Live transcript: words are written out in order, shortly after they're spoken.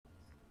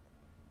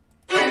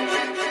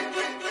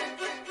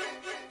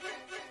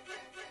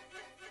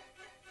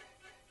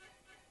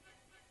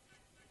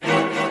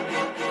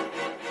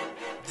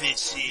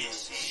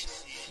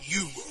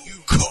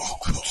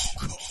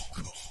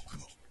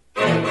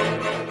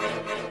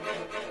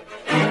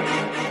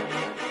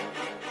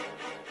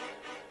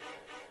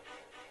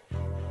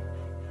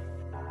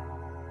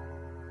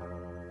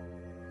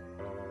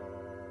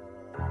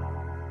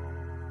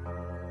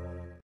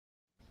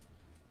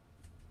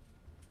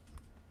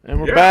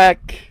we're Yeah.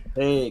 back.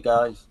 Hey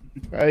guys.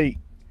 Hey.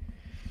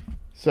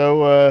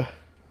 So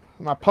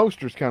my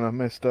poster's kind of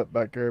messed up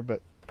back there,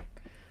 but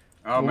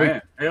Oh we'll be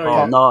man, hell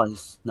Oh, yeah.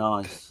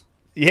 nice.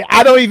 yeah,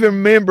 I don't even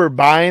remember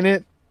buying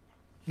it.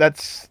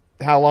 That's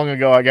how long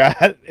ago I got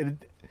it.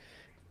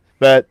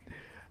 But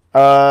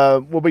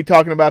we'll be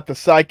talking about the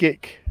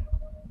psychic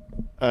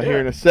here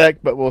in a sec,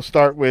 but we'll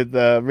start with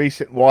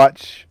recent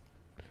watches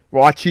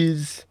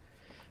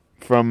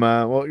from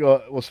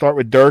we'll start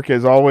with Dirk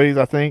as always,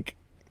 I think.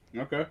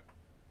 Okay.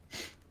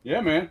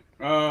 Yeah, man.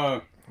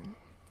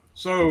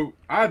 So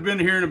I've been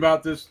hearing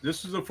about this.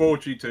 This is a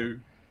Fulci too.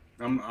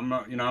 I'm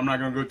not, I'm not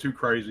gonna go too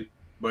crazy,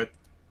 but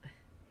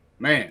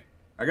man,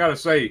 I gotta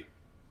say,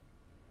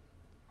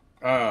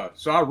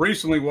 so I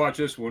recently watched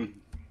this one.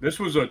 This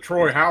was a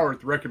Troy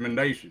Howarth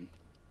recommendation,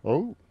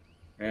 Oh.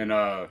 and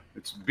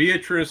it's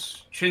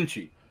Beatrice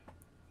Cinci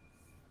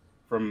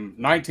from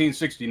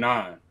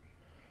 1969,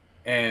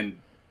 and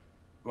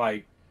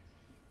like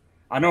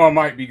I know I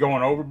might be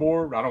going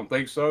overboard. I don't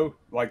think so.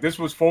 Like this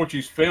was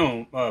Fulci's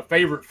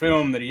favorite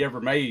film that he ever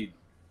made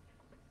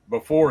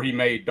before he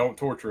made Don't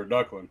Torture a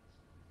Duckling.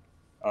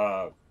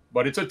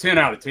 But it's a 10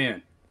 out of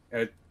 10.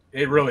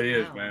 It really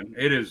is, man.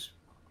 It is.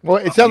 Well,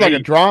 it sounds like a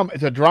drama.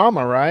 It's a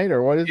drama, right?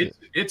 Or what is it?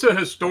 It's a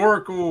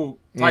historical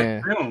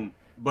type film,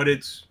 but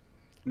it's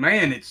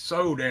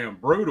so damn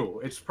brutal.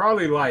 It's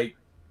probably like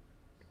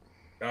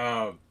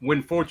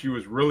when Fulci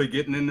was really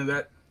getting into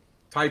that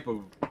type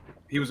of.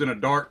 He was in a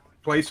dark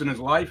place in his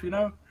life,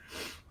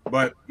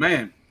 But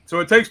man, so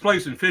it takes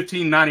place in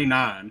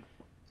 1599,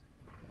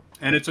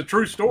 and it's a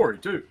true story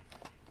too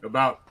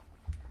about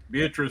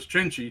Beatrice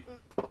Cinci.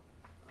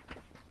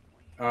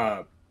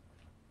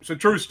 It's a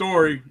true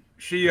story.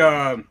 She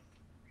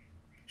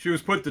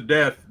was put to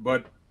death,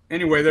 but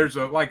anyway, there's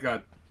the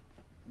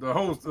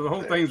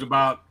whole thing's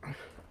about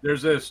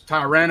there's this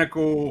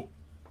tyrannical.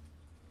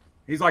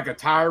 He's like a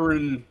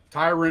tyrant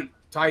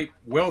type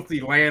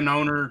wealthy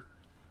landowner.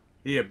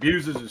 He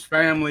abuses his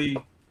family.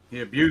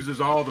 He abuses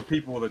all the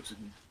people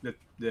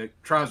that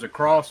tries to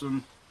cross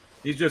him.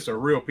 He's just a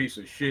real piece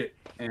of shit.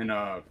 And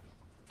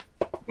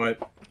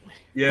but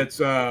yeah, it's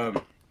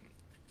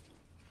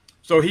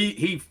so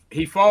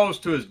he falls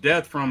to his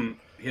death from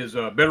his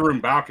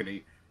bedroom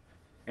balcony,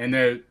 and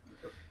the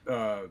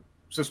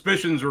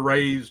suspicions are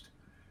raised.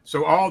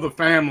 So all the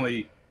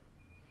family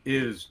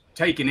is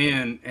taken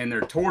in and they're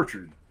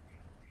tortured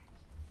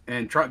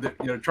and trying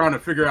to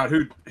figure out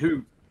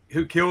who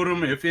killed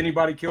him, if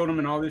anybody killed him,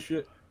 and all this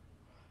shit.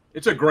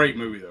 It's a great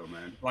movie though,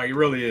 man. Like it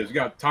really is. You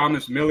got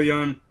Thomas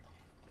Million,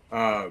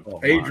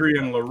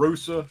 Adrian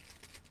LaRussa,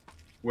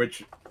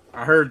 which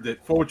I heard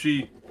that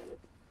Fulci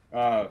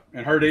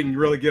and her didn't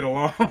really get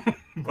along,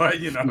 but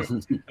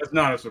that's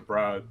not a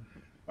surprise.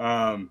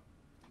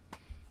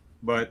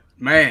 But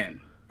man,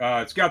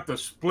 it's got the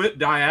split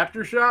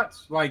diopter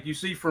shots like you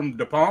see from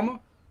De Palma,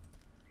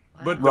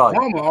 but De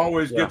Palma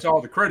always gets all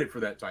the credit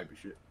for that type of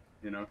shit,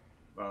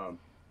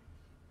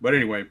 But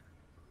anyway,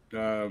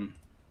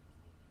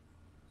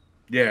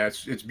 yeah,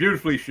 it's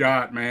beautifully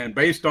shot, man,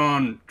 based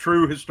on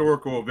true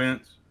historical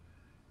events,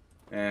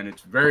 and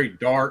it's very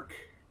dark,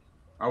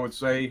 I would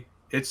say.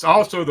 It's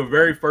also the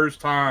very first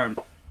time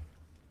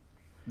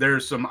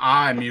there's some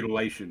eye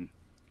mutilation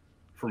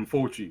from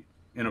Fulci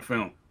in a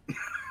film.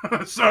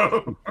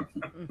 So,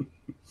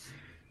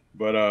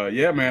 but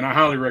yeah, man, I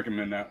highly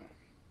recommend that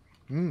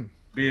one.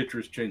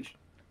 Beatrice Cinci.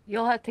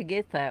 You'll have to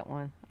get that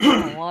one.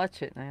 I'm gonna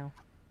watch it now.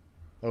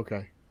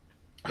 Okay.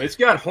 It's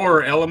got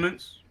horror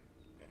elements,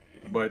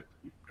 but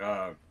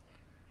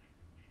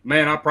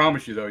man, I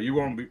promise you though, you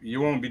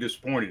won't be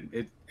disappointed.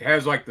 It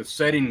has like the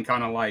setting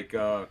kind of like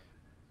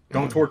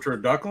Don't Torture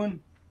a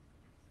Duckling.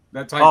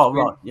 That type of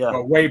thing, yeah.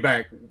 But way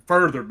back,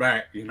 further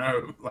back,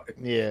 like,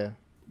 yeah.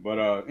 But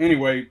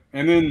anyway,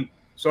 and then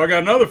so I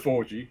got another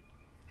Fulci.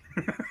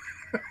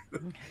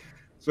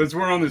 Since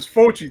we're on this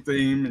Fulci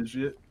theme and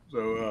shit,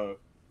 so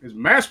it's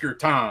Master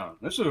Time.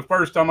 This is the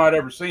first time I'd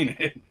ever seen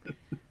it.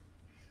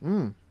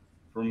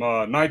 From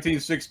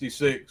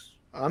 1966.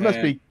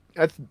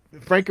 That's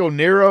Franco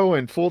Nero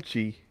and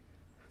Fulci.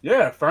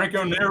 Yeah,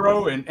 Franco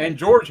Nero and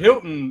George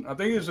Hilton. I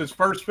think it's his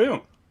first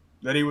film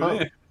that he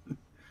was in.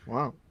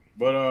 Wow.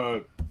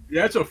 But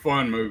yeah, it's a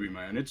fun movie,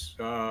 man. It's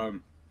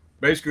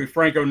basically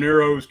Franco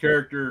Nero's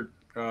character,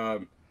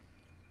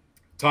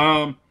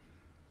 Tom.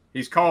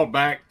 He's called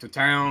back to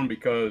town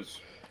because,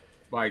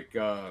 like,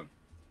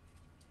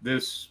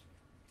 this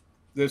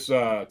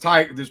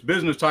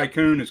business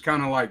tycoon has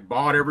kind of like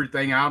bought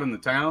everything out in the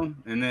town,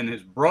 and then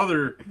his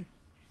brother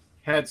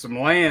had some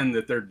land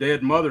that their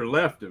dead mother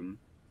left him,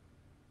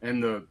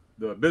 and the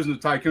business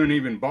tycoon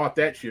even bought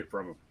that shit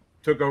from him,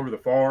 took over the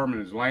farm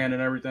and his land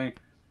and everything.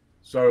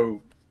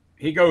 So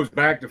he goes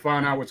back to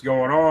find out what's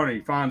going on, and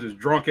he finds his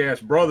drunk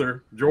ass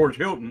brother George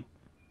Hilton,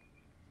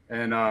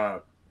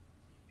 and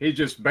he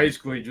just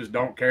basically just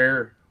don't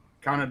care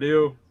kind of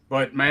deal.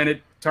 But man,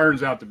 it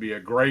turns out to be a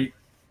great.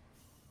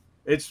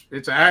 It's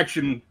an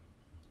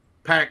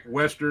action-packed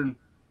Western,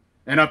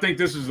 and I think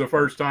this is the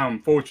first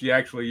time Fulci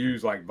actually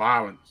used like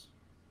violence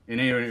in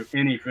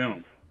any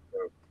film.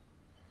 So,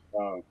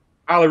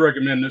 Highly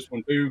recommend this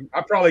one too.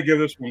 I'd probably give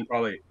this one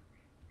probably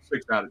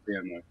 6 out of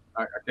 10 though.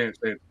 I can't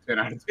say it's 10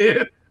 out of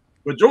 10.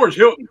 But George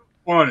Hilton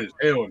fun as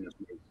hell in this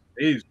movie.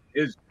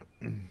 It's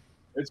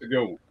a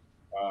good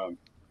one.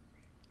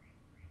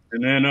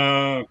 And then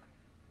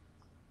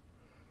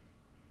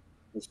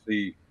let's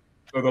see.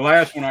 So the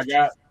last one I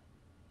got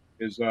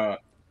is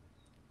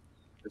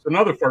it's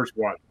another first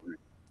watch for me.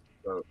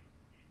 So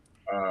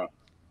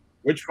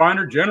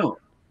Witchfinder General.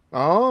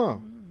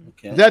 Oh,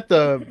 Okay. is that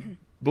the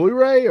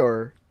Blu-ray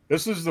or?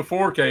 This is the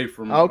 4K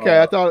from.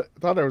 Okay, I thought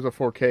there was a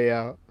 4K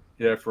out.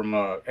 Yeah, from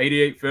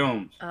 88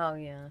 Films. Oh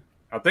yeah.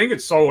 I think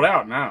it's sold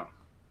out now.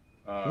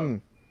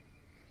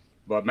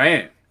 But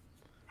man,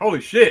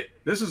 holy shit!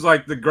 This is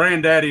like the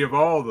granddaddy of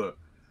all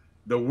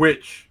the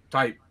witch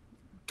type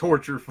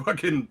torture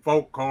fucking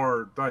folk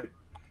horror type.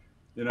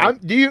 You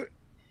know.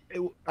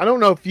 I don't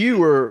know if you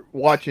were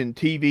watching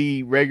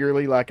TV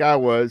regularly like I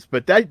was,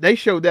 but they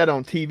showed that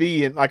on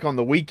TV and like on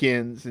the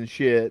weekends and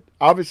shit.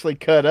 Obviously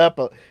cut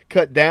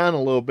down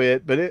a little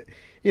bit, but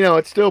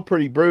it's still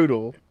pretty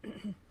brutal.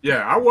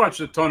 Yeah, I watched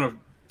a ton of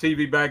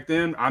TV back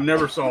then. I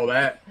never saw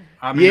that.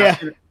 I mean, Yeah.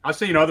 I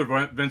seen other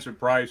Vincent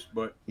Price,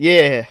 but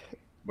man,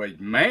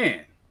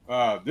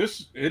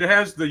 it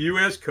has the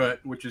U.S.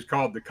 cut, which is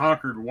called The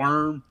Conquered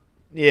Worm.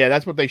 Yeah,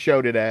 that's what they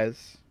showed it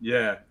as.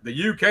 Yeah, the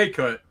U.K.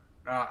 cut.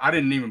 I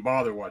didn't even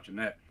bother watching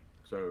that.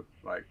 So,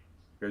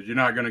 because you're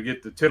not going to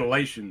get the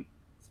titillation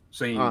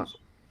scenes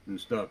and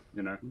stuff,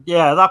 you know.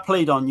 Yeah, that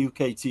played on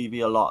UK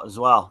TV a lot as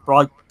well. But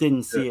I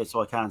didn't see it,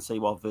 so I can't say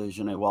what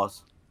version it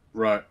was.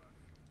 Right.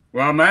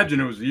 Well, I imagine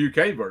it was the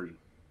UK version,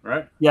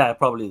 right? Yeah,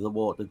 probably the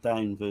watered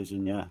down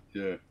version, yeah.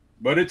 Yeah.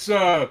 But it's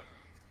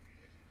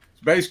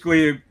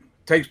basically it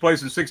takes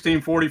place in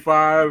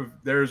 1645.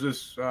 There's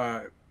this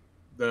the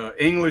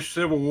English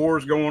Civil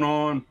War's going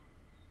on.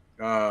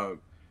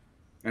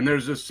 And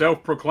there's this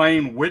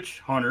self-proclaimed witch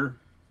hunter,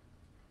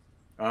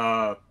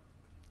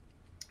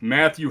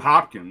 Matthew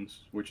Hopkins,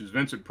 which is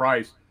Vincent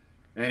Price,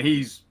 and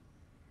he's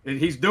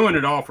doing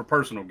it all for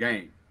personal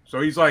gain. So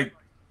he's like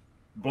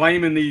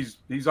blaming he's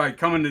like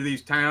coming to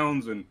these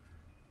towns, and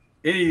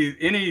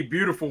any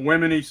beautiful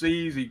women he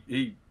sees,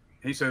 he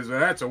says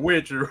that's a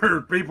witch,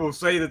 or people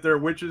say that they're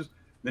witches.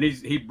 Then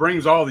he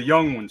brings all the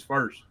young ones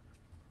first,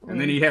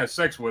 and then he has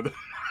sex with them.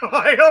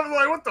 I was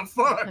like, what the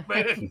fuck,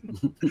 man?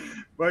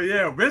 But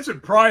yeah,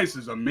 Vincent Price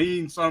is a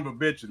mean son of a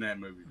bitch in that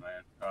movie,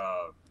 man.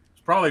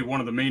 It's probably one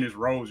of the meanest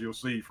roles you'll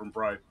see from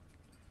Price.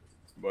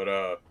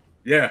 But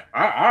yeah,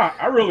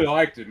 I really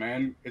liked it,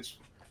 man. It's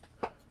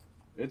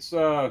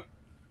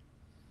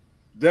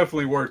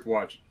definitely worth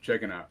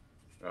checking out.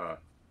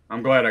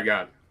 I'm glad I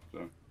got it.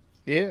 So.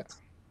 Yeah.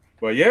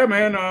 But yeah,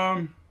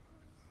 man.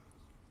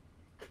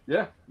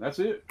 Yeah, that's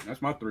it.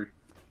 That's my 3.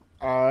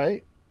 All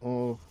right.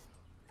 Well,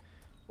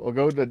 we'll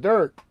go to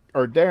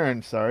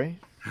Darren. Sorry.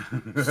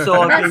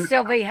 So I must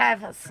still be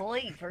half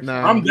asleep or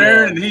No. something. I'm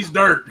Darren and he's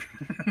Dirk.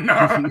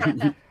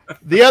 No.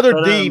 The other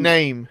But, D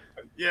name.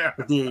 Yeah.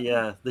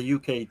 the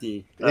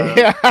UKD.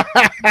 Yeah.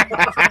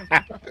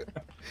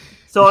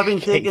 So I've been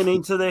digging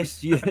into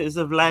this Years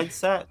of Lead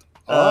set.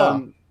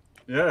 Yeah.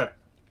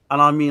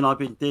 And I mean, I've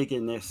been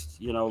digging this,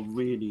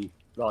 really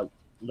like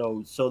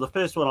loads. So the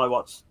first one I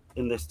watched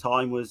in this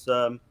time was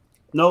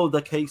No,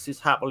 the Case is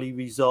Happily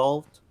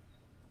Resolved.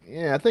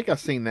 Yeah, I think I've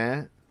seen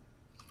that.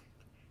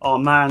 Oh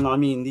man, I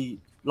mean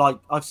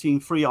I've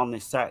seen 3 on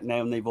this set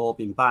now, and they've all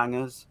been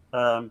bangers.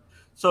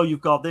 So you've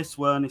got this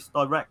one. It's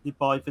directed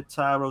by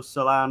Vittorio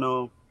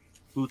Solano,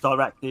 who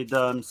directed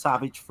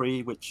Savage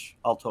 3, which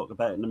I'll talk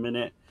about in a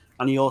minute,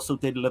 and he also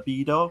did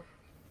Libido.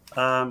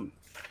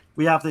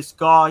 We have this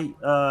guy.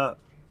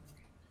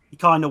 He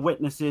kind of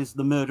witnesses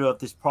the murder of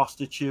this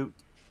prostitute.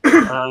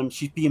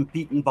 She's being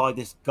beaten by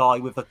this guy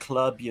with a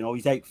club.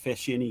 He's out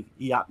fishing.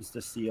 He happens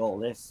to see all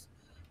this.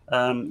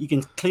 You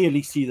can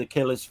clearly see the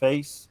killer's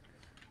face.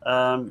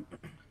 But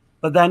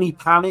then he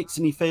panics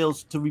and he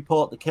fails to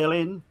report the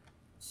killing.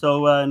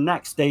 So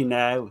next day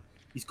now,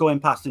 he's going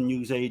past a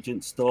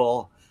newsagent's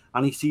store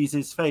and he sees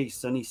his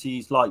face, and he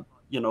sees the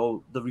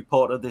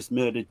report of this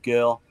murdered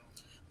girl.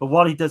 But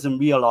what he doesn't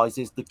realize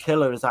is the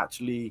killer has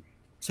actually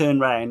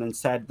turned around and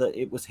said that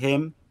it was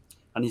him,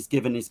 and he's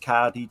given his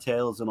car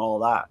details and all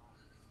that.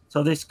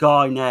 So this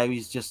guy now,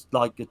 he's just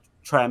like a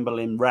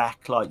trembling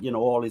wreck,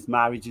 all his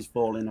marriage is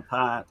falling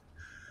apart,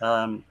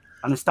 and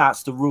it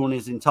starts to ruin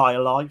his entire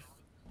life.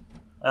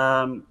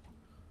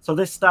 So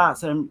this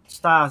stars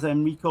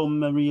Enrico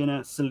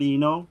Marina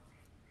Cellino.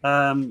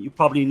 You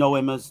probably know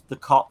him as the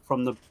cop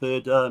from the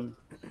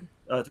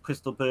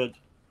crystal bird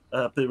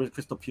with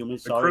crystal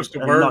plumage. The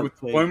crystal bird with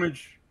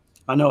plumage.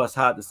 I know it's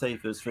hard to say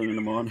first thing in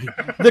the morning.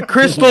 The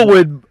crystal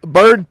with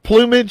bird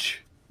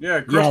plumage.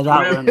 Yeah, crystal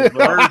that one as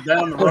well. bird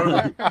down the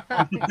road.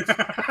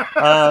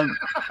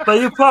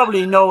 But you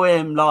probably know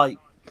him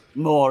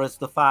more as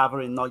the father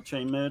in Night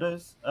Train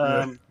Murders.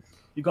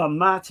 You've got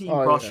Martine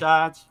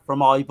Brochard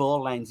from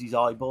Eyeball, Lindsay's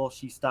Eyeball.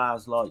 She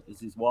stars as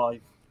his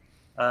wife.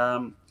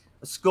 A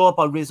score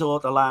by Rizzo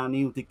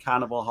Ortolani, who did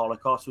Cannibal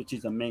Holocaust, which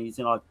is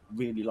amazing. I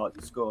really like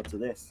the score to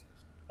this.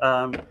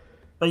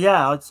 But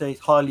yeah, I'd say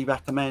it's highly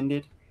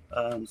recommended.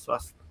 So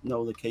that's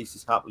the case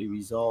is happily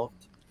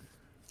resolved.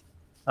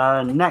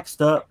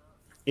 Next up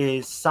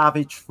is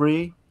Savage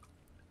Free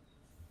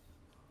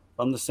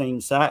on the same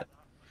set.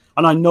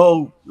 And I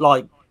know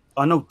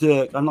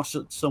Dirk, I'm not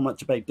so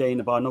much about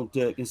Dana, but I know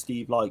Dirk and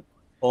Steve like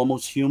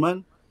Almost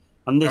Human.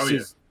 And this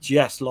is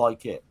just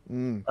like it.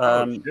 Shit.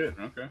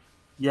 Okay.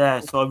 Yeah,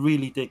 so I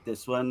really dig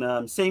this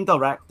one. Same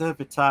director,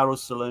 Vittorio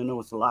Salerno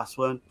was the last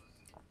one.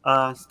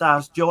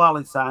 Stars Joe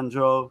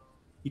Alessandro.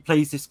 He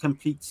plays this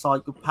complete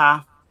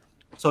psychopath.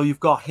 So you've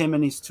got him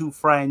and his two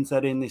friends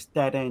that are in this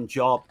dead-end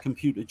job,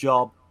 computer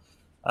job.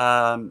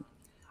 And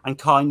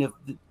kind of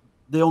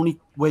the only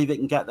way they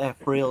can get their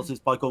thrills is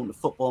by going to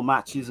football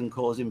matches and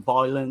causing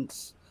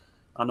violence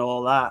and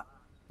all that.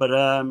 But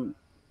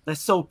they're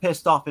so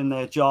pissed off in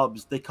their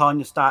jobs, they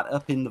kind of start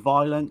upping the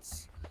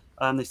violence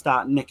and they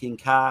start nicking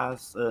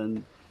cars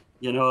and,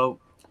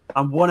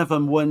 and one of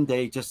them one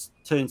day just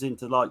turns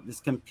into like this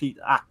complete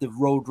act of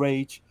road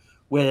rage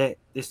where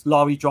this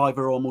lorry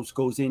driver almost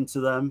goes into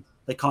them.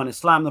 They kind of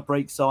slam the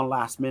brakes on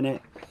last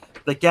minute.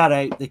 They get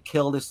out, they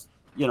kill this,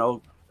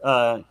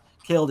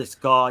 kill this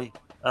guy.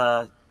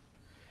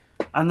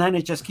 And then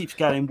it just keeps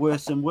getting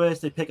worse and worse.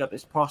 They pick up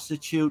this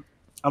prostitute.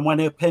 And when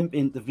her pimp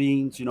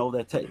intervenes,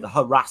 they're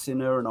harassing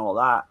her and all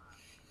that.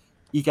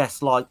 He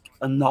gets like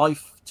a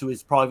knife to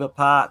his private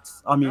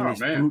parts. I mean, it's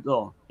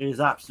brutal. It is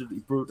absolutely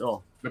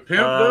brutal. The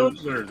pimp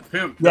does? Or the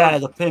pimp does? Yeah,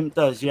 the pimp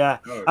does, yeah.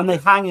 Oh, and they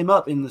hang him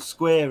up in the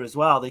square as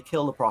well. They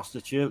kill the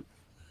prostitute.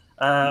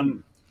 They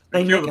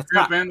kill the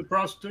pimp and the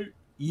prostitute?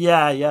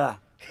 Yeah.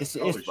 It's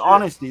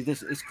honestly,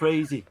 this is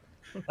crazy.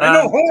 Ain't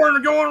no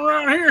whoring going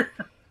around here.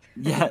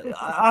 Yeah,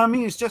 I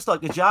mean, it's just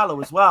like a giallo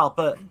as well.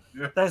 But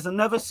there's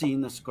another scene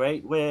that's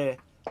great where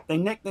they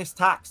nick this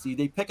taxi.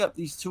 They pick up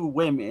these two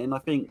women. I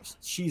think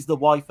she's the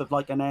wife of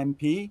like an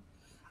MP,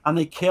 and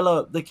they kill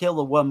her. They kill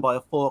the one by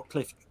a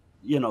forklift,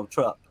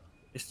 truck.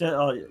 It's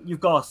you've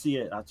got to see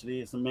it.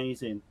 Actually, it's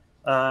amazing.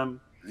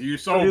 You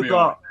sold me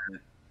on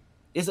it.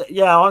 Is it?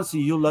 Yeah,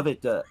 honestly, you'll love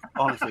it.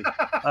 Honestly,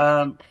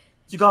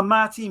 you got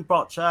Martin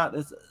Brotchat.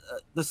 It's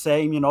the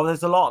same.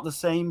 There's a lot of the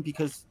same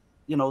because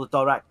the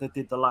director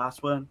did the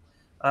last one.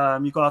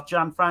 You got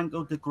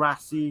Gianfranco De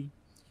Grassi.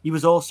 He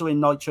was also in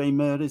Night Train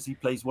Murders. He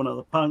plays one of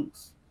the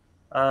punks.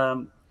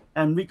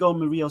 Enrico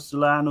Maria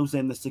Solano's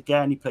in this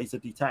again. He plays a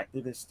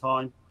detective this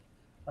time.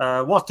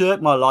 What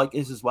Dirk might like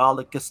is as well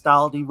that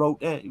Gastaldi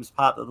wrote it. He was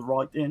part of the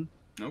writing.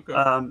 Okay.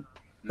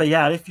 But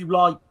yeah, if you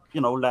like,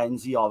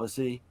 Lenzi,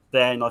 obviously,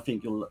 then I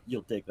think you'll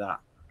dig that.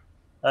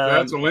 So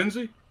that's a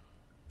Lindsay?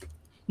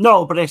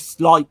 No, but it's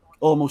like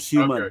Almost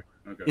Human.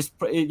 Okay.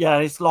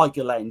 It's like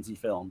a Lenzi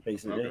film,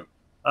 basically.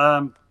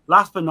 Okay.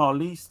 Last but not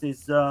least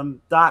is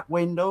Dark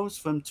Windows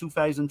from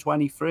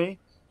 2023.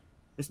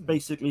 It's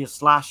basically a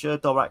slasher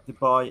directed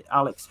by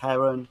Alex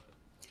Herron.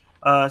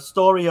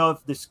 Story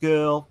of this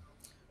girl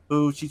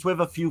who she's with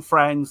a few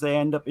friends. They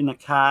end up in a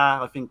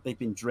car. I think they've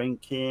been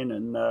drinking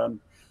and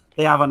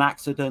they have an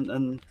accident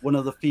and one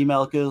of the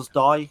female girls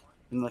die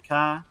in the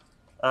car.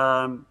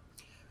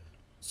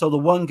 So the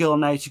one girl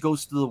now, she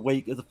goes to the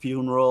wake of the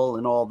funeral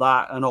and all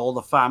that, and all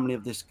the family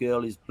of this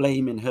girl is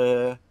blaming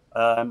her.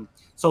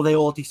 So they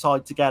all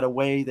decide to get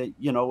away. That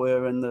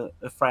her and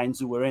the friends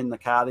who were in the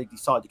car, they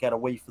decide to get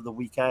away for the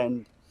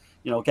weekend,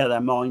 get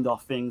their mind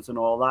off things and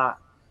all that.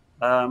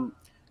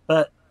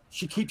 But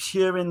she keeps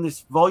hearing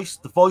this voice,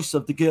 the voice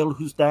of the girl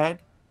who's dead,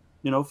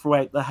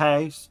 throughout the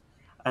house,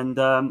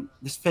 and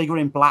this figure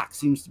in black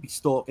seems to be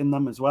stalking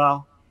them as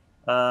well.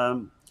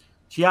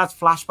 She has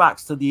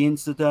flashbacks to the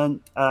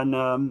incident,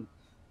 and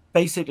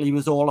basically it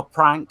was all a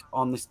prank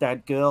on this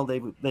dead girl. They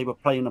were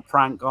playing a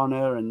prank on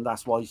her, and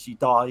that's why she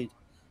died.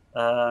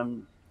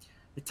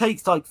 It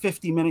takes like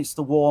 50 minutes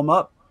to warm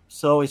up,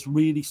 so it's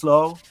really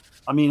slow.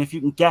 I mean, if you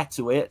can get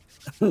to it,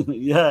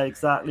 yeah,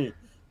 exactly.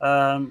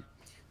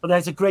 But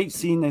there's a great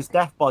scene. There's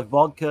death by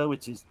vodka,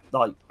 which is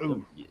like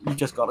you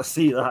just got to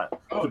see that.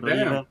 Oh, to believe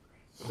damn! it.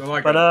 So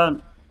like,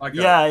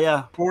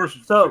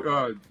 forced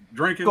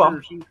drinking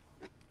or something.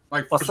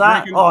 Like what's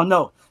that? Drinking? Oh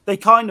no, they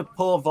kind of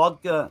pour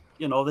vodka.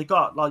 They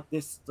got like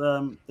this.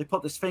 They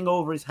put this thing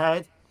over his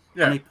head,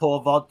 and they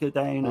pour vodka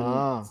down,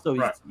 and so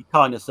he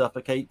kind of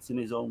suffocates in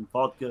his own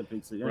vodka,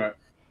 basically. Right.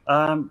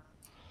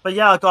 But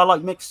yeah, I got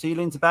like mixed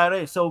feelings about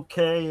it. It's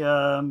okay.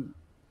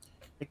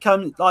 It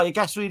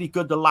gets really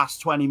good the last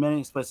 20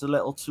 minutes, but it's a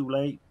little too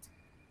late.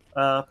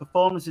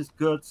 Performance is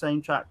good,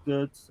 soundtrack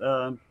good.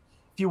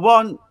 If you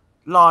want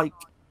like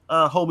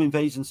a home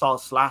invasion style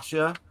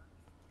slasher,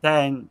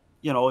 then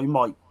you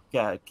might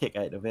get a kick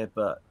out of it,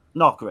 but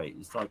not great.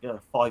 It's like a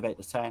 5 out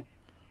of 10.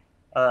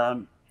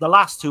 The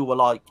last two were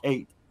like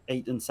 8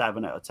 and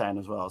 7 out of 10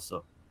 as well.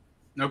 So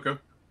okay.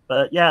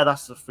 But yeah,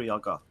 that's the 3 I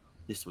got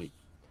this week.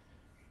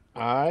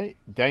 All right,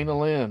 Dana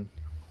Lynn.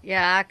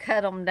 Yeah, I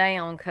cut them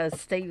down because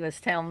Steve was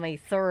telling me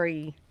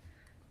 3.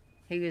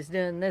 He was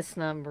doing this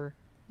number.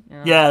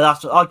 Yeah,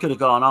 that's what I could have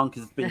gone on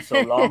because it's been so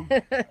long.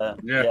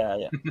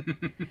 Yeah.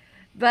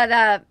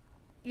 But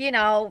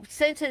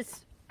since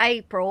it's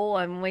April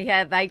and we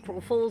have April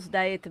Fool's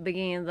Day at the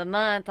beginning of the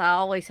month, I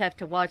always have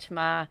to watch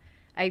my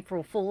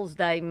April Fool's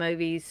Day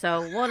movies.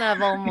 So one of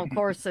them, of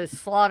course, is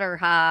Slaughter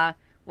High.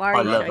 Why I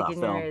are you love that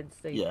shaking your film. head,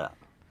 Steve? Yeah.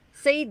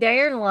 See,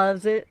 Darren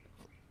loves it.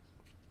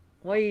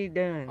 What are you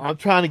doing? I'm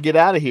trying to get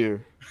out of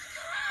here.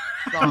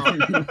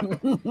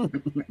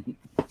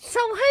 So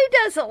who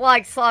doesn't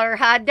like Slaughter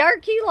High?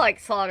 Dirk, you like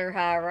Slaughter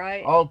High,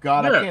 right? Oh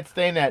God, Yeah. I can't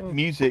stand that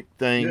music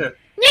thing. Yeah.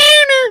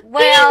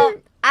 Well,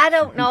 I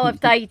don't know if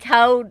they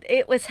told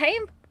it was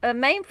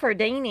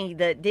Manfredini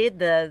that did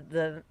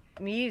the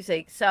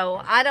music,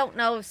 so I don't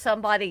know if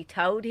somebody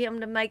told him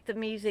to make the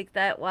music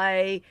that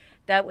way.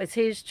 That was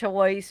his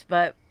choice,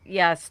 but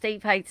yeah,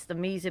 Steve hates the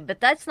music, but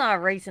that's not a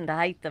reason to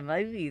hate the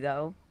movie,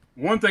 though.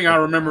 One thing I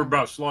remember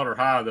about Slaughter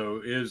High,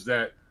 though, is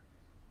that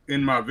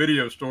in my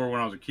video store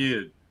when I was a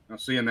kid, I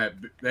was seeing that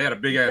they had a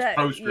big ass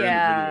poster in the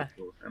video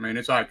store. I mean,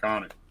 it's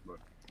iconic. But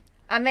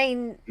I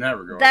mean, in that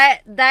regard,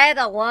 that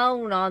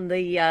alone on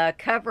the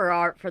cover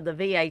art for the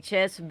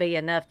VHS would be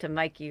enough to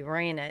make you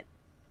rent it.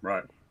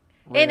 right.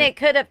 And it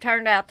could have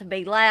turned out to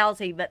be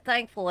lousy, but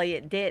thankfully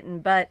it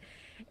didn't. But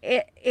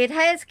it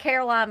has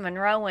Caroline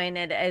Monroe in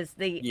it as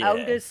the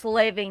oldest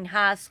living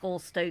high school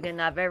student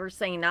I've ever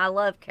seen. I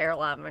love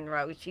Caroline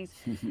Monroe.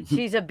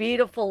 She's a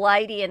beautiful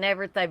lady and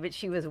everything, but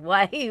she was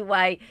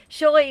way.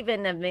 She'll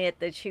even admit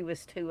that she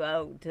was too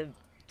old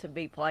to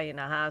be playing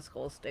a high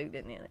school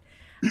student in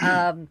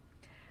it.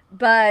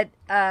 But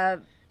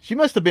she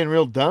must have been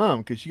real dumb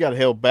because she got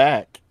held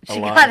back. She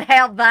got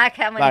held back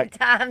how many Like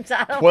times?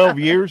 I don't 12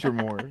 know. years or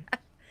more.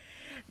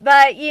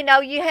 But, you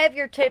know, you have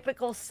your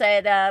typical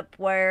setup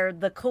where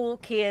the cool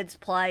kids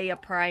play a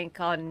prank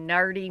on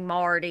Nerdy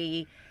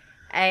Marty,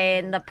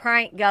 and the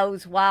prank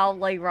goes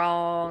wildly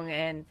wrong.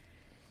 And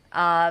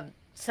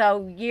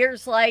so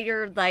years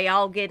later, they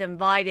all get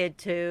invited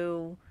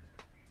to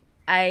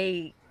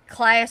a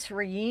class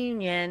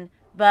reunion,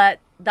 but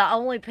the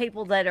only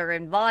people that are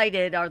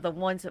invited are the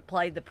ones that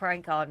played the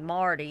prank on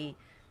Marty.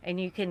 And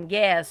you can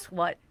guess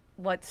what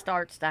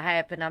starts to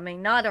happen. I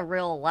mean, not a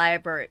real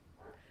elaborate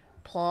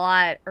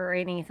plot or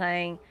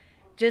anything,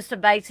 just a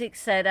basic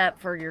setup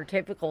for your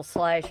typical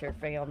slasher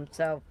film.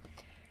 So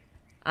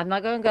I'm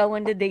not going to go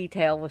into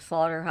detail with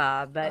Slaughter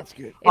High, but That's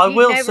good. if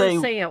you've never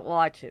seen it,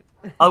 watch it.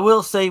 I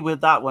will say with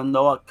that one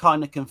though, it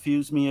kind of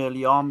confused me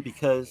early on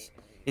because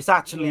it's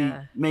actually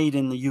made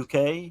in the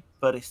UK,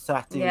 but it's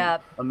set in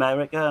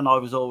America, and I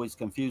was always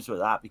confused with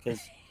that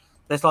because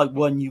there's like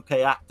one UK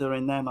actor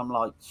in there, and I'm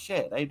like,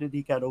 shit, how did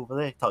he get over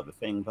there? Type of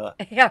thing. But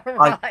yeah,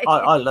 right.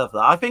 I love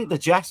that. I think the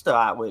Jester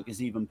artwork is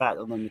even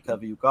better than the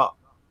cover you got.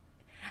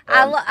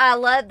 I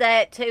love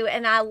that too,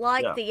 and I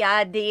like the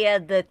idea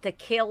that the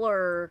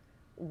killer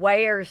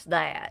wears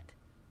that.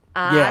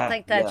 I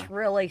think that's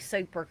really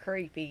super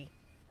creepy.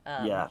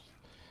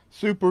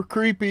 Super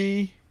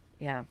creepy.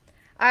 Yeah.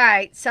 All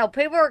right, so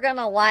people are going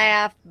to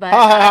laugh, but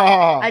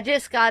I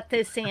just got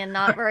this in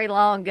not very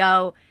long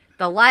ago.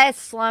 The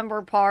Last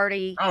Slumber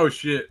Party. Oh,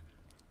 shit.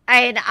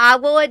 And I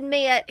will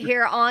admit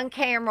here on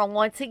camera,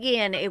 once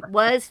again, it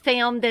was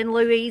filmed in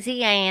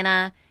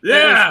Louisiana. Yeah.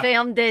 It was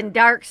filmed in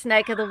Dirk's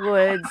neck of the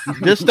woods.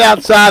 Just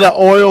outside of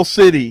Oil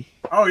City.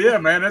 Oh, yeah,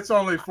 man. That's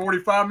only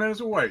 45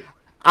 minutes away.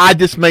 I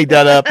just made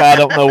that up. I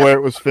don't know where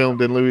it was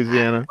filmed in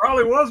Louisiana.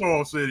 Probably was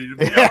Oil City, to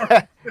be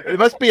honest. It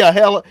must be a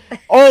hell.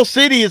 Oil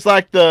City is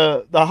like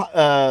the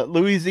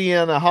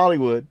Louisiana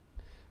Hollywood.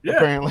 Yeah.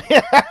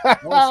 Apparently.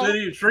 Oil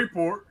City and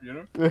Shreveport,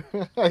 you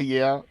know.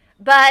 Yeah.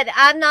 But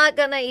I'm not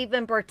going to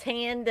even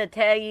pretend to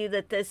tell you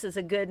that this is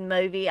a good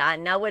movie. I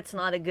know it's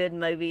not a good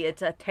movie.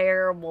 It's a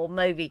terrible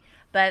movie.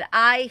 But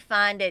I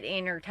find it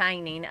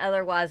entertaining.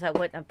 Otherwise, I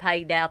wouldn't have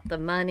paid out the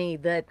money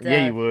that...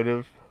 yeah, you would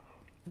have.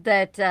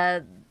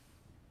 That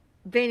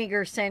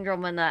Vinegar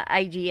Syndrome and the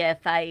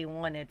AGFA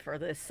wanted for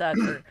this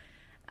sucker.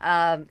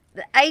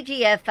 The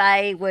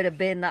AGFA would have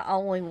been the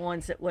only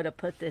ones that would have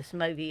put this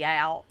movie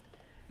out.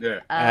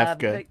 Yeah.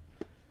 Africa.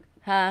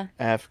 Huh?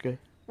 Africa.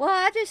 Well,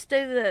 I just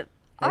do the...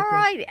 All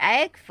right,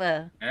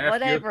 AGFA.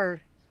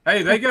 Whatever.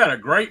 Hey, they got a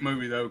great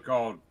movie, though,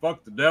 called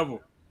Fuck the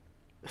Devil.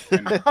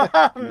 And Nice.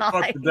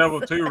 Fuck the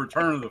Devil 2,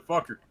 Return of the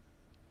Fucker.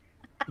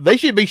 They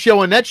should be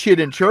showing that shit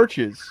in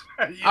churches.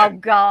 Yeah. Oh,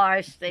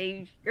 gosh,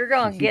 Steve. You're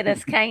going to get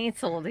us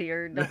canceled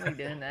here. Don't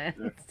be doing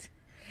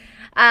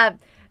that.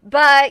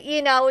 But,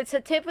 you know, it's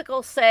a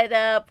typical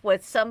setup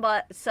with some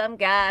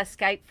guy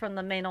escaped from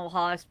the mental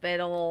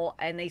hospital,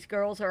 and these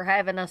girls are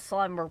having a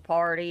slumber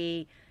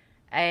party,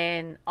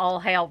 and all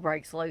hell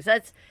breaks loose.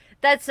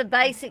 That's the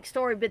basic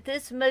story, but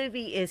this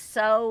movie is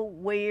so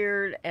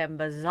weird and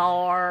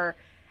bizarre,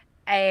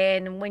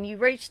 and when you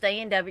reach the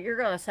end of it, you're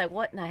going to say,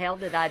 what in the hell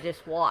did I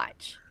just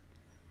watch?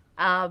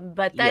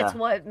 But that's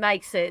what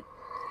makes it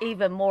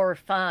even more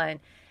fun.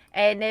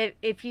 And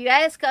if you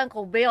ask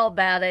Uncle Bill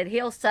about it,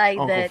 he'll say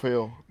that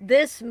Phil.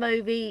 This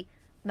movie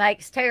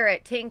makes Terror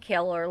at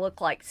Tenkiller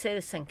look like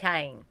Citizen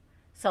Kane.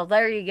 So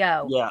there you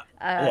go. Yeah,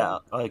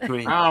 I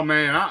agree. Oh,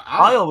 man.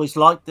 I always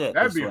liked it.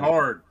 That'd be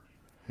hard.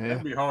 Yeah.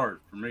 That'd be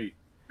hard for me.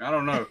 I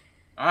don't know.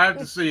 I have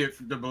to see it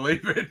to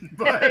believe it.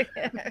 But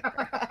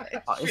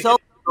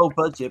low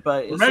budget,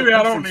 but it's Maybe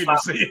I don't need to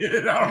see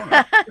it. I don't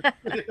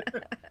know.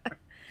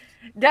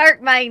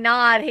 Dirk may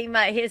not.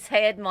 His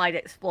head might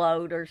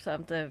explode or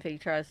something if he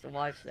tries to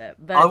watch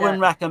that. But I wouldn't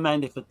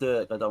recommend it for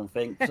Dirk. I don't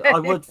think. I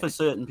would for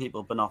certain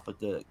people, but not for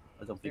Dirk.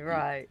 I don't think.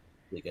 Right.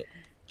 Dig it.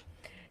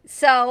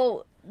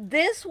 So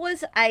this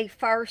was a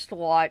first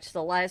watch,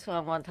 the last one I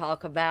want to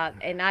talk about,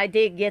 and I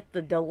did get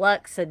the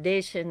deluxe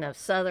edition of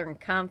Southern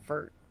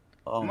Comfort.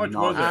 Oh, How much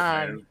no. was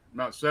that, man?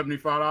 About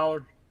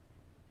 $75?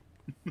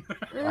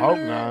 I hope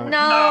not. No,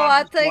 I'm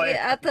I just think playing.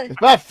 It's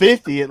about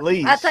 50 at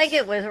least. I think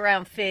it was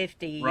around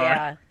 50.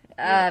 Right.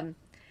 Yeah.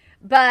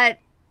 But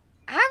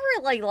I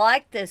really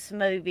liked this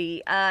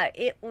movie.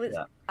 It was.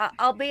 Yeah.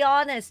 I'll be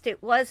honest.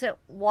 It wasn't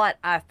what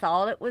I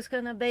thought it was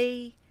going to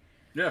be.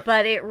 Yeah.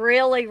 But it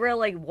really,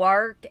 really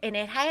worked, and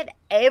it had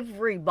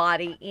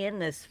everybody in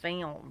this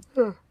film.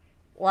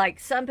 Like,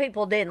 some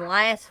people didn't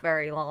last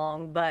very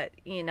long, but,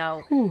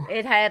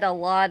 it had a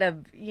lot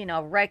of,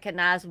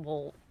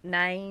 recognizable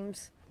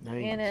names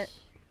in it,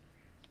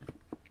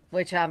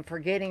 which I'm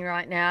forgetting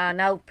right now. I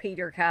know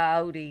Peter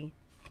Coyote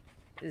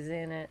is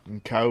in it.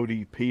 And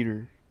Cody,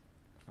 Peter.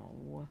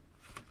 Oh,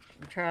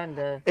 I'm trying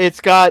to...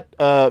 It's got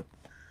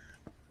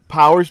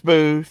Powers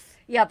Booth.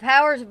 Yeah,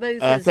 Powers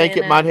Booth I is think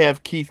in it might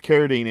have Keith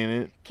Carradine in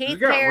it. Keith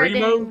got Remo?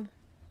 Carradine.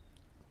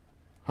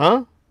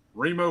 Huh?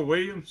 Remo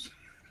Williams?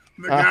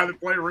 The guy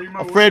that played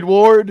Remo? Fred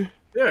Ward.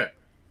 Yeah. I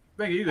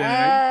think he's in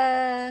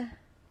it.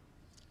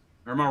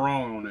 Or am I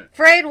wrong on that?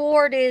 Fred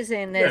Ward is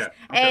in this.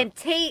 Yeah, okay.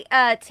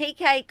 And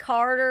T.K.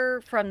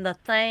 Carter from The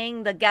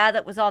Thing, the guy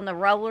that was on the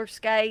roller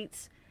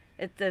skates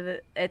at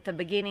the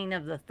beginning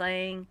of The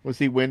Thing. Was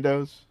he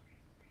Windows?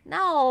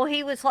 No,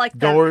 he was like the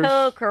Doors?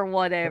 cook or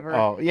whatever.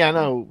 Oh, yeah, I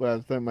know. I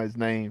was thinking about his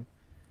name.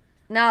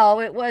 No,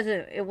 it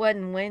wasn't. It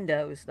wasn't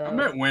Windows though. I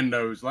met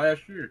Windows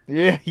last year.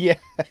 Yeah, yeah.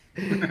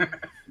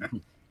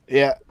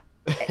 Yeah.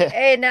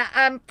 And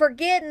I'm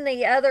forgetting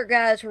the other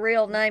guy's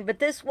real name, but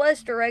this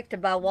was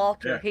directed by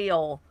Walter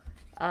Hill,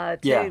 too,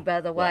 Yeah,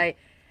 by the way.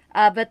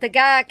 But the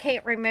guy, I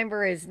can't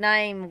remember his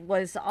name,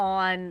 was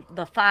on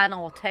The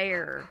Final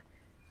Terror,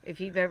 if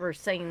you've ever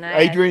seen that.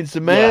 Adrian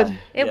Samed?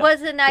 It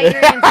wasn't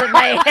Adrian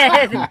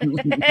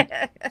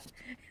Samed.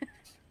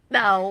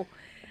 No.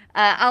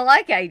 I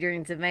like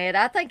Adrian Samed.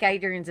 I think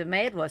Adrian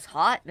Samed was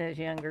hot in his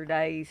younger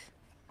days.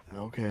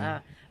 Okay.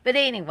 But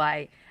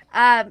anyway,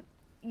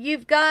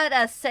 you've got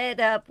a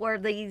setup where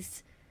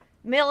these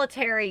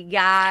military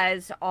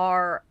guys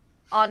are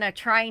on a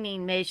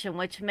training mission,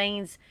 which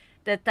means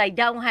that they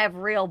don't have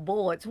real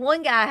bullets.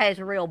 One guy has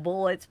real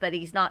bullets, but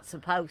he's not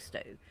supposed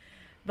to.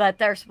 But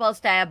they're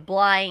supposed to have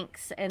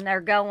blanks, and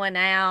they're going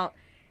out,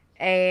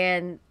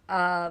 and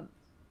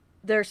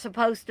they're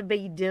supposed to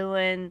be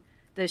doing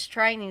this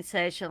training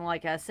session,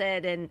 like I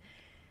said, and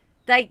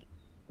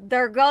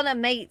they're gonna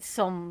meet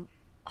some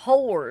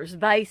whores,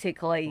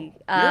 basically.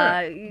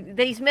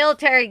 These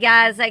military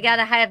guys, they got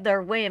to have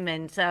their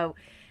women. So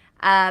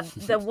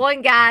the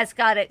one guy's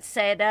got it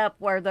set up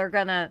where they're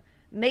gonna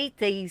meet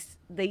these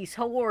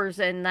whores,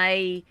 and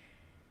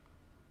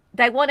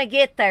they want to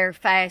get there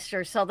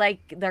faster. So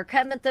they're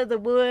coming through the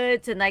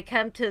woods, and they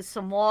come to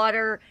some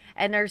water,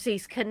 and there's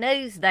these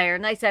canoes there,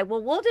 and they say,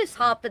 well, we'll just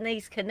hop in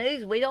these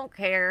canoes. We don't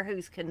care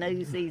whose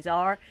canoes these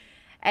are.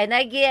 And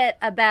they get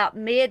about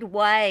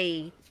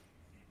midway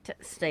to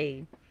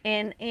Steve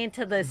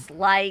into this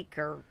lake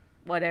or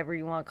whatever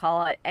you want to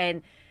call it,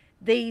 and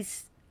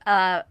these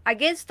I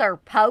guess they're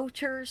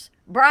poachers.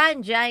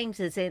 Brian James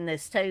is in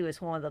this too,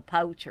 as one of the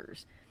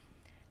poachers,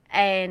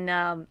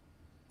 and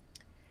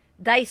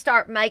they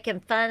start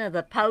making fun of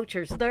the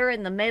poachers. They're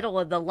in the middle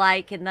of the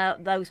lake, and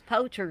those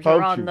poachers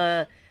are on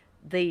the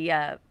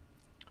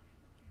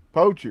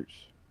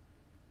Poachers.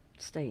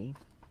 Steve.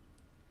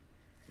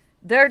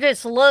 They're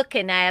just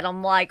looking at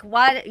them like,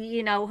 why,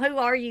 who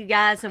are you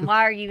guys, and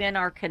why are you in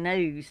our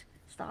canoes?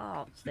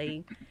 Stop,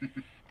 Steve.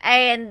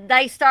 And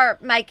they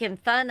start making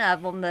fun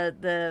of them.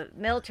 The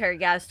military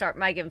guys start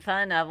making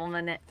fun of them,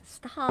 and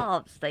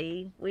stop,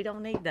 Steve. We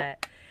don't need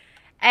that.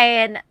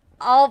 And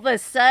all of a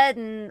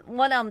sudden,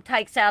 one of them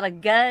takes out a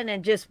gun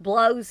and just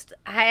blows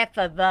half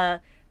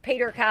of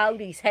Peter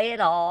Coyote's head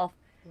off.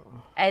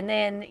 And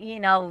then,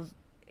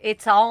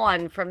 it's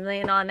on from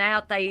then on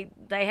out. They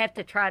have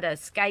to try to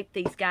escape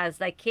these guys.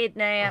 They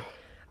kidnap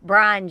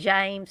Brian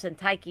James and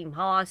take him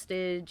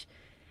hostage,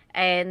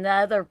 and the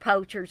other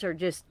poachers are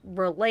just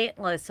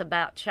relentless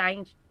about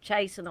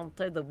chasing them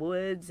through the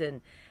woods,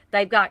 and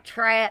they've got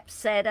traps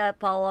set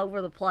up all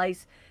over the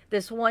place.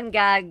 This one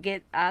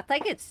guy I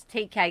think it's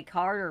T.K.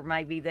 Carter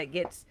maybe that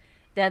gets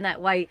done that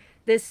way.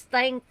 This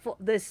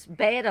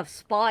bed of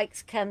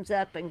spikes comes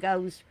up and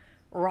goes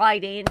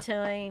right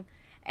into him.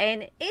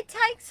 And it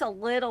takes a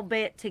little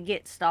bit to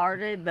get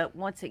started, but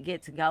once it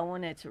gets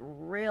going, it's a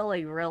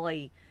really,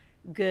 really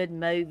good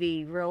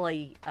movie,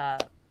 really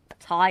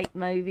tight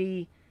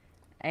movie.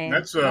 And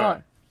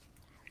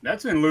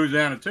that's in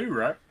Louisiana too,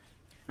 right?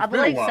 I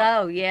believe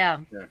so, yeah.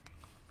 Yep.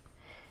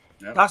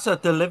 That's a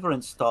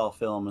Deliverance style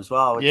film as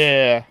well. Which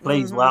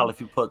plays well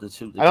if you put the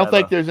two together. I don't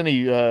think there's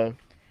any There's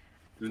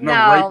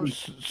no raping.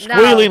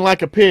 squealing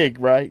like a pig,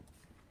 right?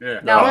 Yeah.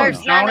 No, Oh,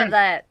 there's no. none of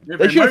that. If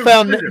They it should have moves,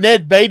 found shoot it.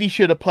 Ned Beatty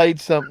should have played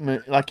something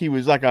like he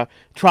was like a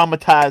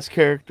traumatized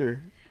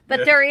character. But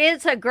Yeah. there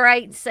is a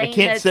great scene. I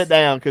can't sit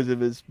down because of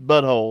his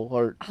butthole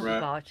hurt. Oh Right.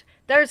 gosh.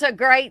 There's a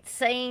great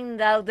scene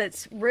though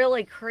that's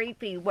really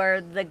creepy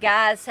where the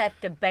guys have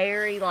to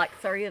bury like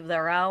 3 of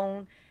their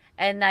own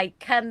and they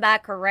come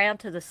back around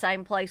to the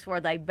same place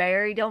where they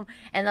buried them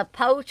and the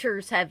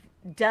poachers have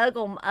dug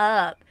them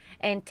up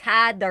and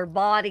tied their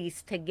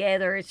bodies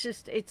together. It's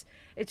just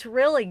it's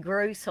really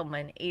gruesome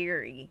and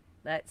eerie,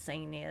 that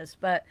scene is.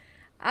 But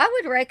I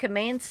would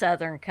recommend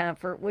Southern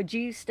Comfort. Would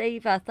you,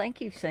 Steve? I think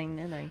you've seen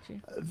it, ain't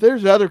you?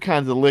 There's other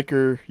kinds of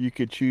liquor you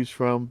could choose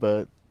from,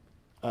 but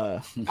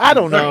I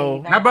don't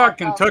know. How about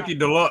Kentucky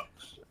Deluxe?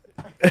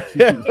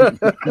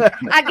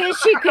 I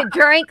guess you could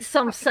drink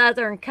some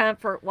Southern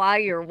Comfort while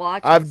you're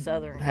watching I've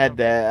Southern had Comfort.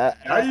 that.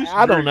 I used to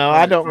I don't drink know.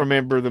 I don't Southern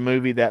remember the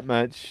movie that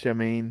much. I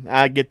mean,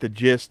 I get the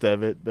gist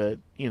of it, but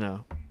you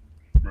know.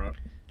 Right.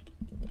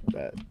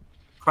 But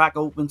Crack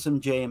open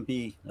some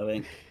J&B, I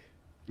think.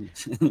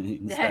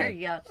 There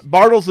you go.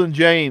 Bartles and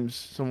James,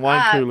 some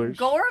wine coolers.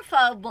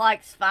 Agoraphobe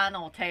likes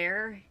Final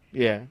Terror.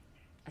 Yeah.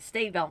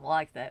 Steve don't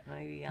like that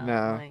movie. I don't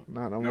No, think.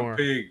 not no No more.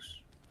 pigs.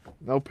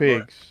 No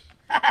pigs.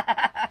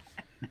 I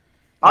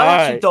All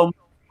actually right. don't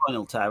like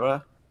Final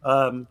Terror.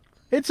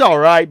 It's all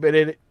right, but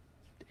it,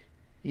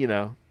 you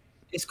know,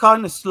 It's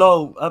kind of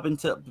slow up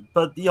until,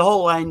 but the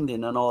whole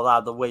ending and all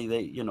that, the way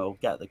they,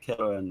 get the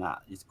killer and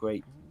that is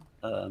great.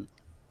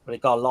 But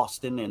it got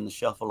lost in the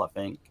shuffle, I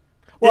think.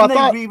 Well,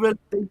 Didn't I they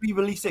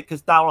re-release it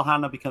because Daryl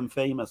Hannah became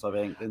famous, I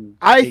think. in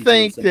I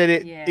think 1870? that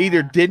it Yeah.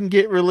 either didn't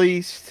get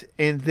released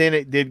and then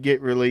it did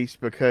get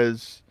released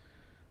because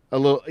a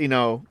little,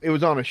 it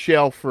was on a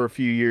shelf for a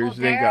few years Well,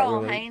 and then got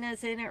Daryl released.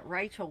 Hannah's in it.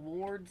 Rachel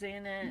Ward's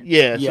in it.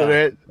 Yeah, so Yeah.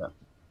 that Yeah.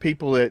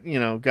 people that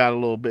got a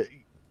little bit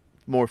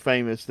more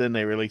famous, then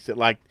they released it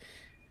like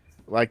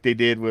they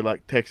did with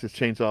like Texas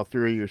Chainsaw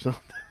 3 or something.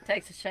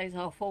 Texas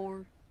Chainsaw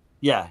 4.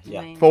 Yeah, I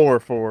yeah. mean,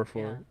 Four.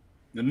 yeah.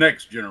 The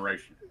next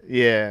generation.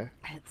 Yeah.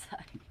 It's,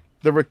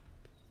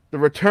 The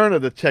return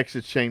of the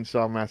Texas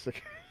Chainsaw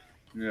Massacre.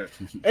 Yeah.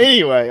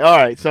 Anyway, all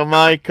right. So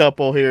my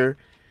couple here.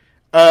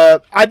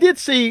 I did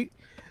see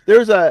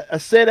there's a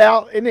set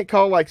out, isn't it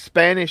called like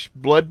Spanish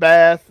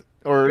Bloodbath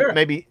or Yeah.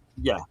 maybe?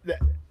 Yeah.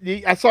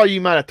 I saw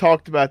you might have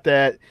talked about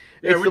that.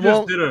 Yeah, It's we the just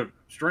one did a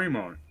stream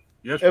on it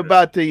yesterday.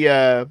 about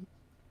the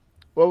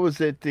what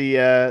was it?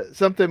 The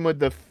something with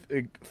the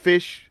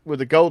fish with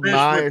the golden Fish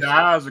eye. with the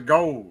eyes of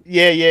gold.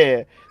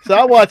 Yeah. So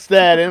I watched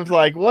that and it was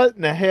like, what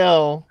in the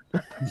hell?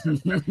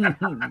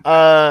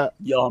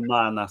 Yeah,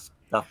 man, that's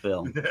that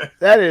film.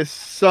 That is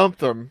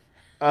something.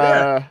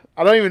 Yeah.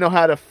 I don't even know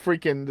how to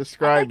freaking I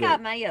describe think I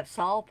it. may have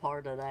saw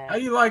part of How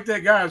that. you like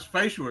that guy's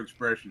facial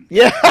expression?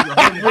 Yeah.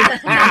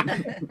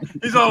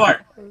 He's all like,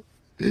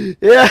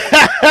 Yeah.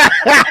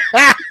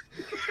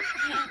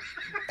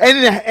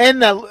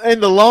 and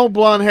the long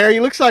blonde hair, he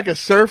looks like a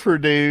surfer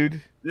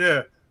dude.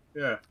 yeah.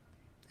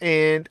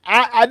 And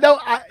I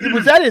don't.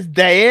 Was that his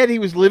dad he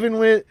was living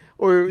with,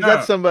 or was No.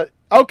 that somebody?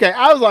 Okay,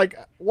 I was like,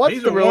 what's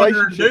He's the a wandering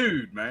relationship?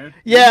 dude, man.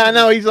 Yeah, I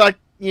know. He's like,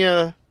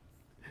 just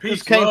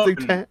Peace, came love, through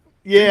and, town.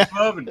 Yeah. peace,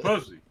 love, and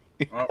pussy.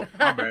 Oh,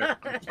 my bad.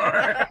 I'm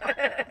sorry.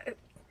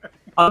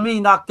 I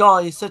mean, that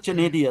guy is such an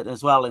idiot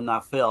as well in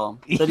that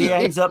film that he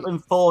ends up in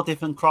 4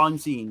 different crime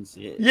scenes.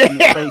 In the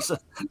Yeah. space of,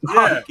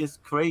 Yeah. it's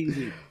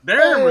crazy.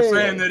 Darren was Hey.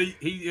 saying that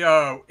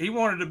he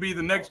wanted to be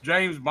the next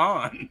James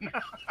Bond.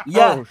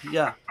 Yeah, Oh.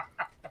 yeah.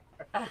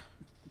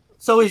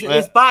 So his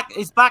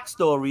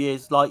backstory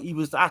is like he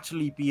was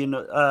actually being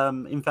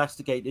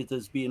investigated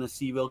as being a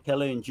serial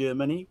killer in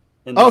Germany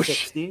in the Oh,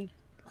 60s.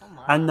 Oh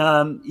my.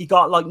 And he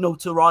got like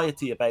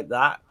notoriety about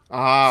that.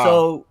 Ah.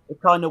 So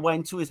it kind of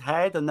went to his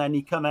head, and then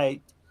he come out,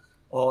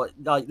 or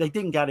like they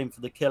didn't get him for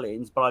the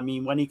killings, but I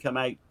mean when he came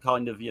out,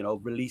 kind of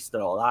released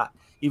and all that.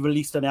 He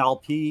released an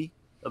LP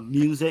of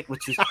music,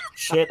 which is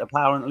shit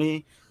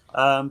apparently.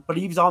 But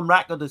he was on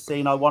record as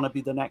saying, "I want to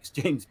be the next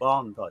James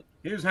Bond." Like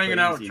He was hanging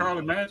out with Crazy,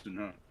 Charlie man. Manson,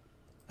 huh?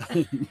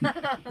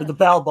 with the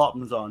bell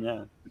bottoms on,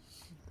 yeah.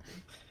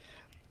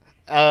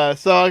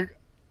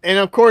 And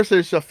of course,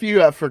 there's a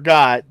few I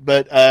forgot,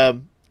 but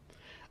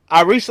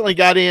I recently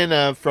got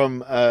in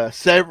from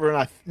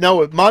Severin.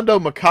 Mondo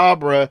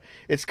Macabre.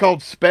 It's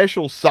called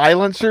Special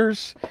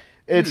Silencers.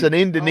 It's an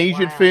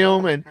Indonesian Oh, wow,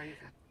 film, that's and crazy.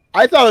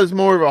 I thought it was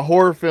more of a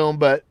horror film,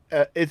 but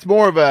it's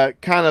more of a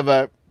kind of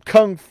a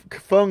kung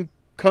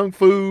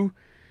fu,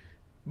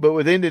 but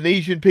with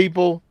Indonesian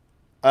people.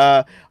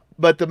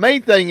 But the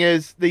main thing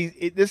is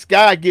this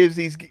guy gives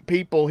these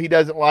people, he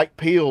doesn't like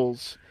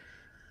pills,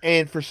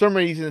 and for some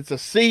reason it's a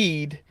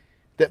seed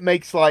that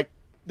makes like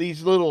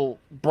these little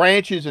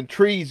branches and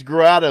trees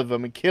grow out of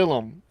them and kill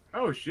them.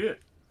 Oh shit!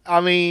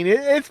 I mean,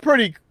 it's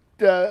pretty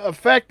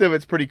effective.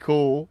 It's pretty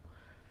cool.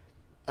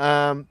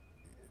 But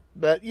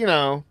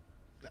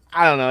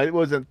I don't know. It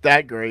wasn't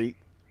that great.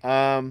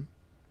 Did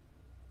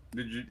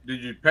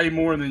you pay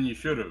more than you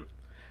should have?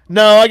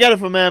 No, I got it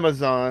from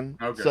Amazon.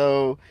 Okay.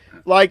 So,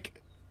 like,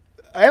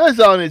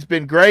 Amazon has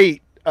been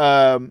great.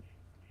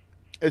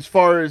 as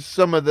far as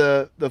some of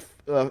the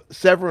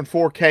Severin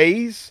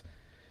 4Ks,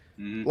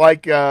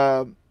 like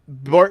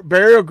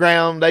Burial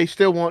Ground, they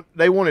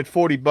wanted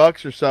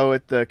 $40 or so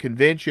at the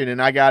convention,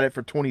 and I got it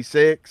for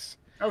 26.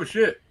 Oh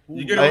shit!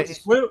 You get it with the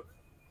split?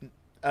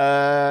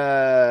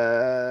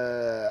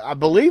 I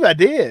believe I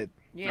did.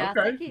 Yeah,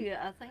 Okay.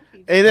 I think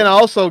you. And then I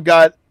also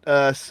got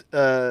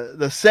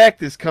the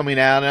Sect is coming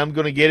out, and I'm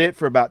going to get it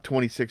for about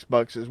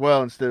 $26 as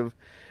well instead of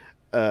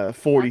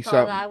 40 I thought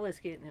something. I was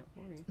getting it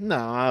for you. No,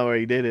 I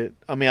already did it.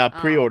 I mean, I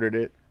pre-ordered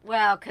it.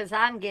 Well, because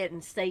I'm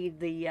getting Steve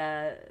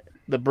the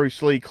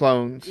Bruce Lee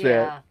clone set.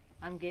 Yeah,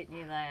 I'm getting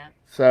you that.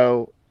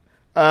 So,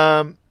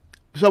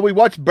 so we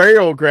watched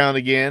Burial Ground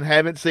again.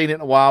 Haven't seen it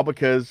in a while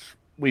because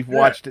we've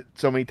watched it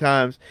so many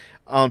times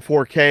on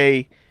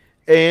 4K.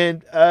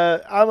 And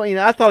I mean,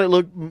 I thought it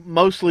looked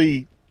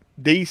mostly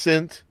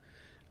decent.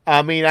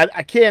 I mean,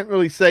 I can't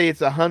really say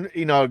it's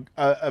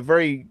a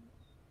very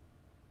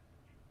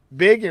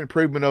big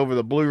improvement over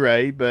the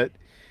Blu-ray, but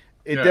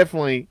it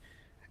definitely.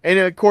 And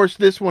of course,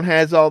 this one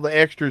has all the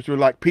extras with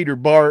like Peter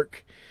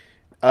Bark.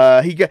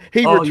 He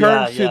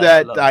returns to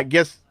that, I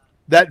guess,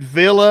 that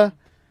villa.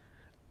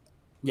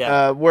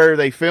 Yeah. Where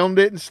they filmed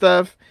it and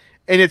stuff.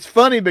 And it's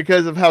funny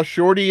because of how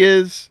short he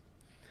is.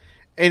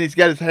 And he's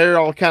got his hair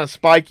all kind of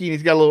spiky, and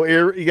he's got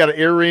an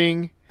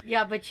earring.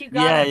 Yeah, but you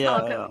gotta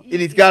talk. And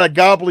he's got a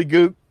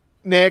gobbledygook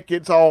neck.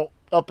 It's all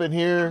up in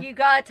here. You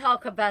gotta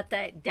talk about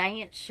that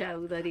dance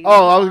show that he.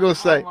 I was gonna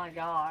say. Oh my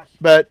gosh.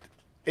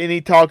 And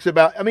he talks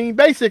about. I mean,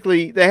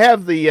 basically, they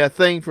have the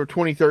thing for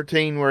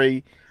 2013 where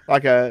he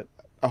like a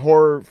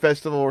horror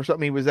festival or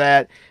something he was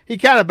at. He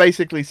kind of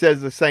basically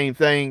says the same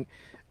thing.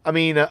 I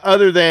mean,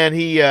 other than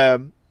he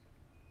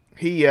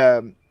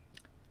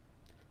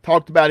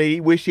talked about it,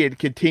 he wished he had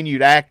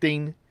continued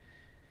acting,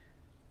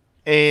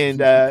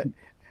 and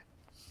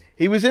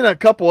he was in a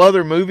couple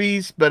other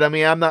movies, but I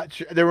mean, I'm not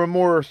sure. There were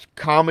more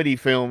comedy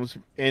films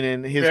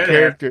in his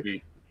character.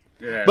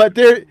 Yeah. But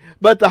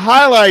the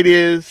highlight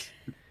is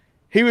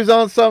he was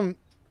on some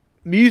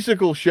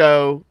musical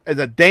show as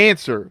a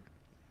dancer.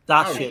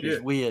 That shit is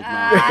weird,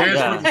 man.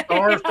 Dance with the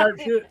Stars type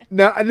shit?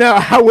 No,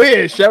 I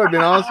wish that would have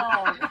been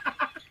awesome.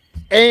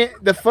 And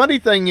the funny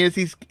thing is,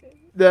 he's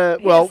got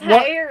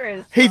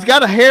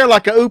a hair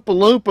like a Oompa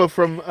Loompa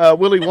from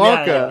Willy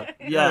Wonka.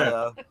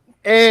 Yeah.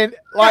 And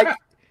like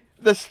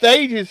the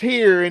stage is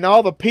here, and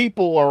all the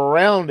people are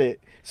around it,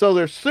 so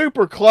they're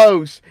super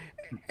close.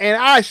 And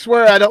I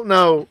swear, I don't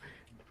know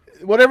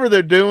whatever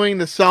they're doing,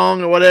 the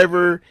song or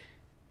whatever.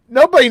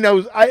 Nobody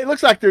knows. It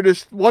looks like they're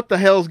just, what the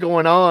hell's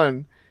going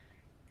on?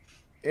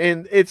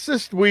 And it's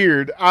just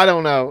weird. I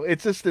don't know.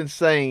 It's just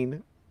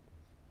insane.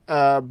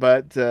 So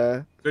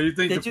you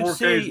think the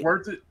 4K is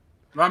worth it?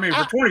 I mean,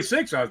 for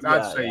 26, I'd say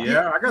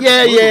I got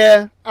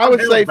yeah. I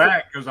would say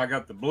back because I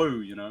got the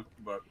blue,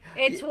 But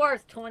it's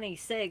worth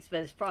 26,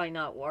 but it's probably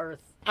not worth.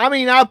 I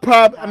mean, I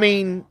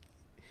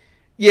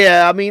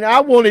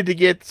wanted to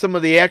get some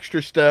of the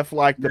extra stuff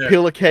like the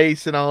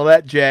pillowcase and all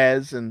that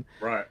jazz, and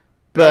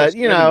but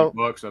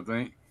bucks, I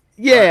think.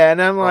 Yeah, and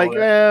I'm like,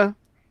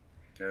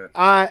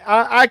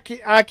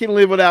 I can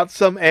live without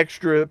some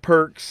extra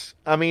perks.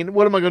 I mean,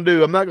 what am I going to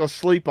do? I'm not going to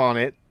sleep on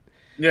it.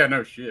 Yeah,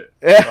 no shit.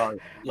 I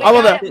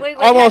want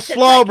to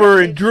slobber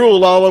and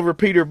drool all over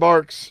Peter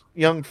Bark's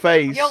young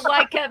face. You'll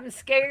wake up and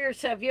scare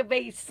yourself. You'll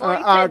be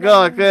sleeping.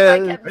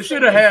 They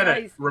should have had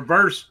it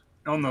reversed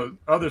on the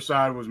other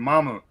side. Was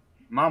Mama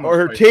or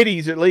her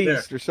titties at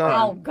least, or something.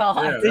 Oh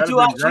God! Yeah, did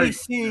you actually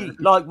see,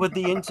 like, with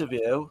the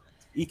interview?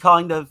 He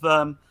kind of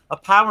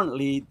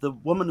apparently the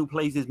woman who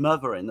plays his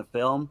mother in the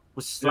film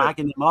was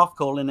slagging him off,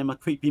 calling him a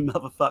creepy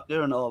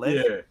motherfucker and all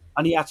this. Yeah.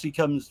 And he actually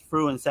comes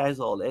through and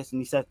says all this,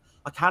 and he said,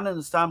 I can't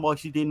understand why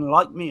she didn't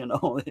like me and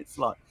all this.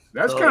 Like,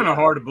 that's kind of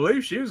hard to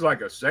believe. She was like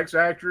a sex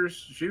actress.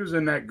 She was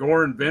in that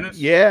Gore in Venice.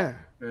 Yeah.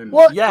 And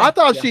I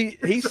thought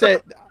he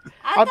said.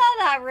 I thought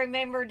I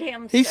remembered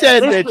him. He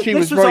said that she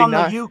was this really on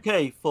nice. the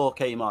UK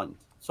 4K mind,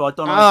 so I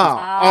don't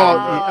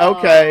know.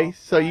 Okay.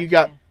 So you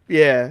got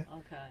Okay.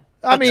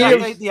 I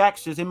mean, the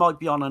extras. It might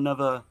be on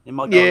another. It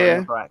might be on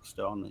another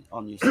extra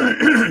on your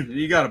site.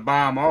 You got to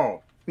buy them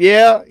all.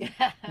 Yeah. You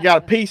got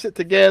to piece it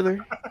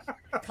together.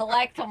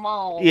 Collect them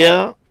all.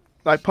 Yeah.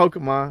 Like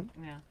Pokemon.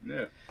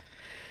 Yeah.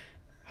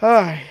 All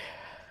right.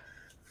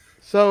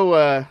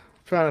 So,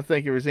 trying to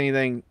think if there's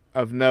anything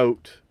of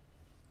note.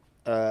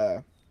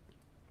 Did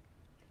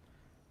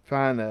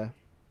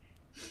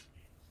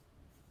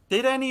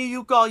any of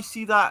you guys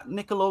see that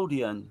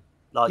Nickelodeon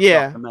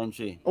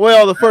documentary?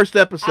 Well, the first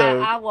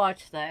episode. I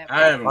watched that.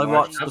 I haven't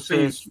watched. I've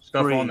seen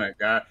stuff on that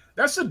guy.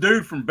 That's the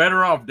dude from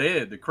Better Off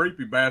Dead, the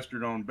creepy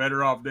bastard on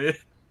Better Off Dead.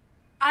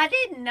 I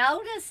didn't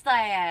notice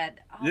that.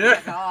 Oh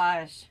my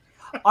gosh.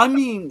 I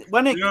mean,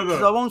 when it,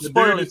 I won't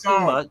spoil it too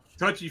much.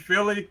 Touchy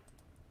Feely.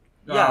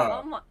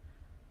 Yeah.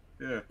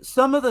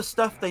 Some of the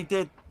stuff they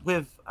did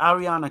with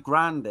Ariana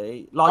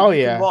Grande, like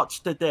you can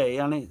watch today,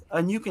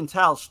 and you can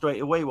tell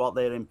straight away what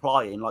they're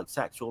implying, like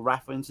sexual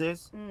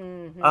references.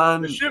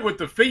 Mm-hmm. The shit with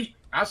the feet.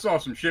 I saw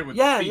some shit with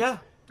the feet. Yeah.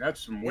 That's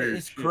some weird shit.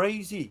 It's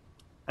crazy.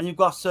 And you've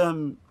got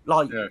some,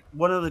 like,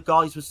 one of the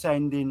guys was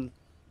sending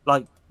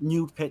like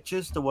nude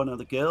pictures to one of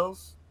the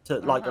girls, to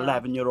like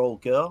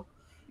 11-year-old girl.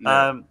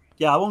 Yeah.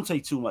 Yeah, I won't say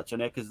too much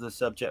on it because the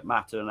subject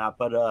matter and that,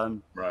 but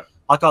Right.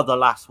 I got the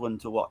last one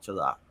to watch of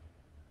that.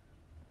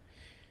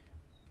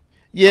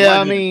 Yeah, I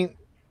might need- mean,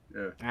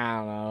 Yeah. I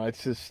don't know.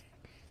 It's just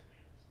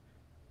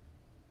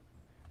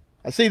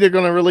I see they're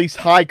going to release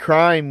High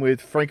Crime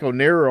with Franco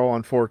Nero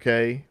on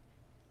 4K.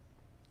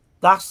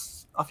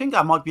 I think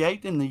that might be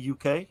out in the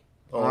UK.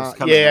 Or it's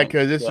coming Yeah, out.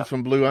 because this Yeah. is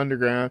from Blue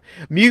Underground.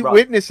 Mute Right.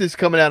 Witness is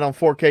coming out on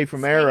 4K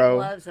from Steve Arrow.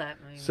 loves that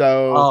movie.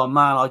 So Oh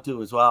man, I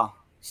do as well.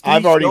 I've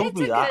Steve already- showed It's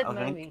me a that, good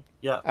I think. movie.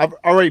 Yeah. I've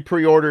already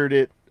pre-ordered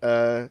it.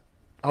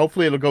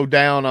 Hopefully it'll go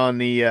down on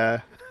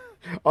the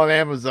on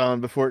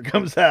Amazon before it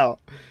comes out.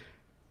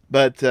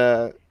 But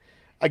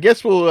I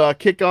guess we'll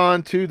kick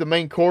on to the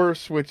main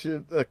course, which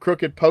is a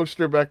crooked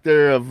poster back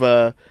there of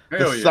the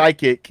Hell yeah.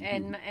 Psychic.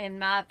 And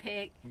my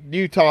pick.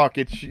 You talk.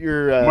 It's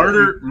your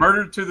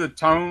Murder to the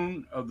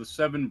tone of the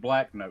 7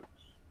 Black Notes.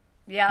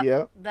 Yep.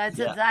 Yep. That's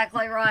Yeah.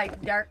 exactly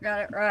right. Dirk got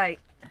it right.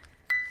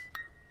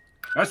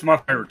 That's my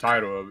favorite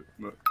title of it.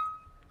 But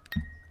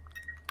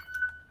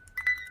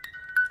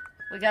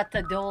We got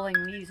the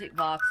dueling music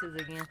boxes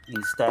again.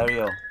 In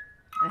stereo.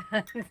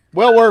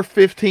 well worth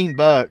 $15.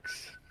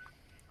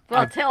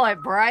 Well, till it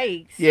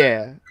breaks.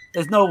 Yeah.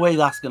 There's no way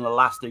that's gonna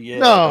last a year.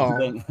 No. I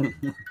don't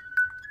think.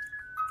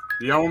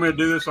 do y'all want me to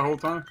do this the whole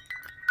time?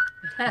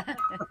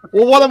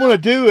 Well, what I'm going to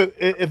do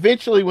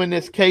eventually when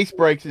this case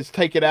breaks is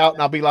take it out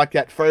and I'll be like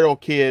that feral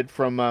kid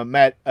from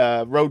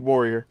Road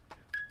Warrior.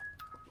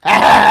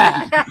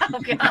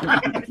 Oh,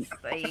 God,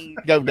 Steve.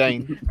 Go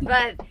Dane.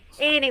 But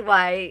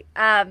anyway,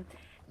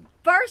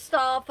 first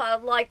off,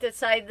 I'd like to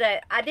say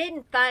that I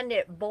didn't find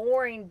it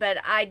boring, but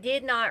I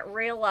did not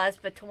realize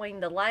between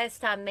the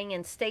last time me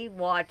and Steve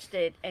watched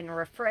it and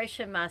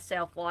refreshing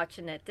myself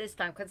watching it this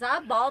time, because I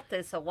bought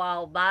this a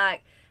while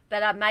back,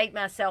 but I made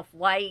myself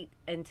wait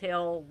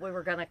until we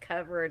were going to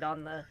cover it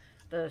on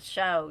the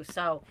show.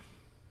 So,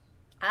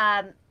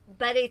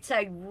 but it's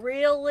a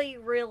really,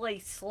 really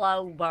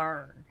slow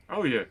burn.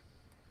 Oh yeah.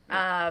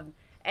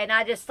 And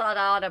I just thought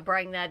I ought to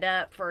bring that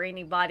up for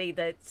anybody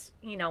that's,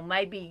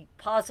 maybe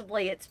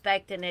possibly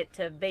expecting it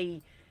to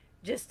be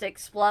just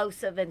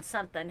explosive and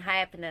something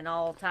happening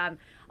all the time.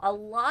 A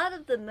lot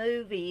of the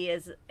movie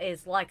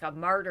is like a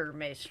murder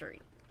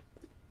mystery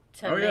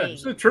to me. Yeah,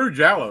 it's a true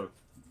Giallo,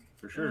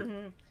 for sure.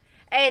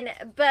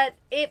 But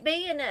it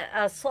being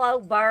a slow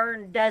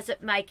burn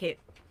doesn't make it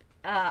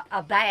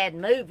a bad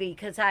movie,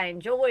 because I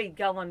enjoyed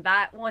going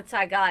back. Once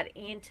I got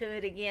into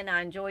it again,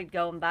 I enjoyed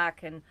going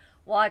back and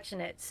watching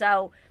it.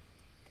 So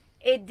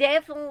it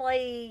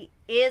definitely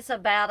is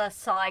about a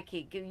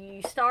psychic.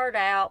 You start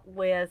out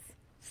with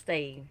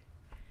Steve.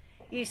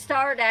 You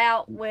start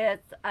out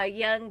with a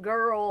young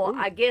girl,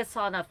 I guess,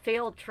 on a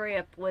field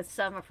trip with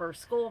some of her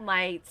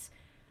schoolmates.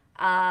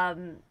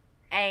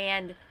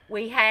 And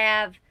we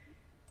have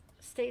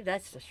Steve,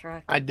 that's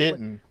distracting. I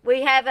didn't.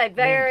 We have a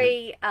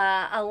very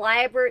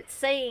elaborate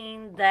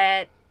scene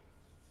that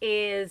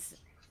is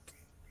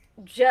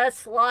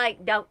just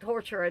like Don't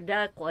Torture a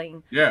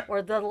Duckling. Yeah.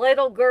 Where the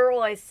little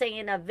girl is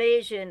seeing a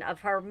vision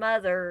of her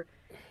mother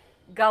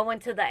going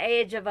to the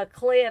edge of a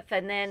cliff,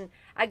 and then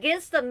I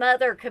guess the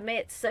mother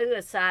commits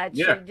suicide.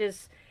 Yeah.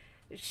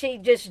 She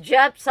just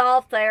jumps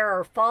off there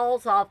or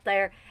falls off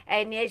there,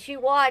 and as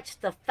you watch,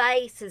 the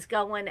face is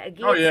going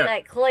against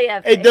that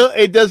cliff.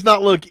 It does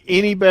not look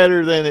any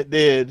better than it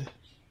did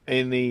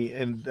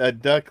in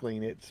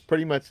Duckling. It's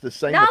pretty much the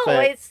same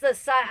effect. It's the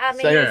same. I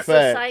mean, it's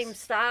the same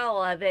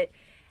style of it.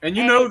 And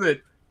you know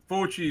that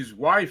Fulci's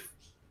wife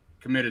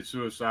committed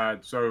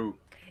suicide, so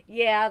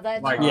yeah,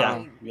 that's like,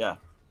 right. Yeah.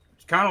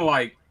 It's kind of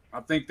like, I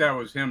think that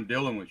was him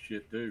dealing with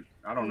shit too.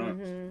 I don't know.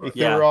 Mm-hmm. If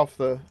they're off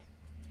the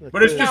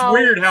but it's just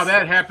weird how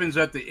that happens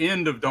at the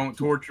end of Don't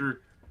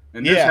Torture,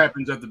 and this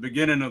happens at the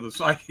beginning of the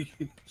Psychic.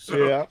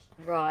 So,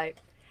 right.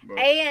 But.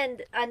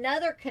 And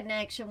another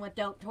connection with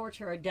Don't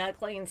Torture a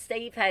Duckling, and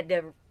Steve had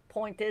to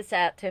point this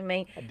out to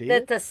me,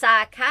 that the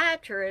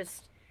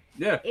psychiatrist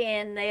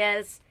in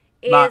this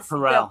is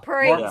the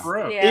priest.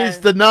 Is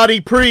the naughty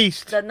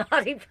priest. The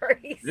naughty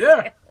priest.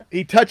 Yeah.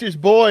 He touches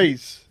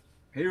boys.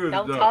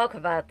 Don't talk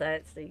about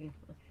that, Steve.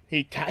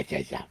 He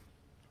touches them.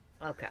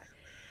 Okay.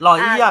 Like,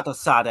 he had a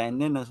sad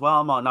ending as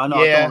well, man. I know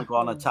I don't want to go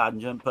on a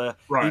tangent, but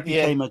he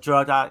became a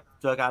drug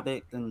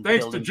addict. And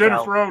thanks to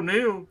Jennifer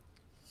O'Neill.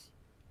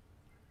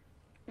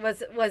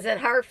 Was it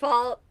her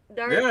fault,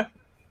 Dirk? Yeah.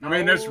 I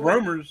mean, there's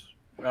rumors.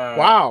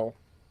 Wow.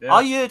 Yeah.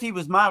 I heard he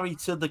was married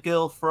to the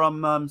girl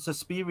from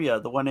Suspiria,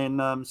 the one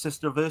in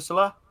Sister of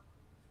Ursula.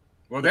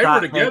 Well, they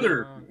were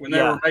together when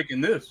they were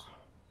making this.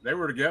 They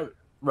were together.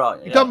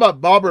 Right. You talking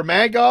about Barbara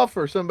Magoff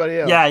or somebody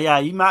else?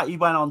 Yeah. He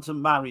went on to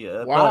marry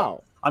her.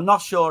 Wow. I'm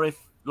not sure if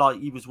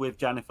he was with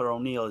Jennifer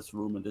O'Neill, as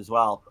rumored as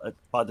well,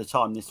 by the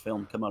time this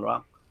film came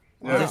around.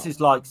 Yeah. This is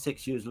like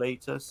 6 years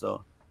later,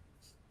 so.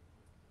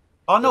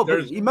 Oh no,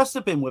 but he must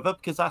have been with her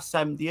because that's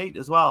 78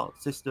 as well,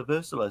 Sister of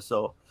Ursula.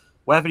 So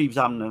whether he was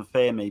having an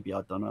affair, maybe,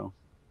 I don't know.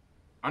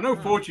 I know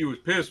Fulci was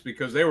pissed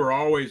because they were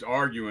always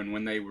arguing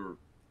when they were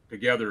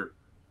together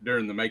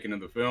during the making of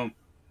the film.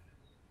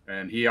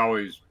 and he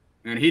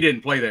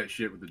didn't play that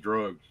shit with the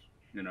drugs,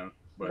 you know.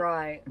 But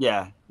Right.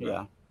 Yeah.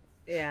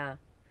 Yeah.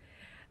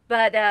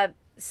 But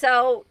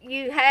so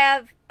you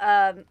have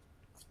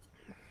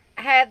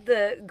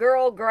the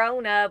girl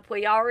grown up.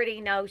 We already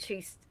know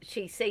she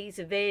sees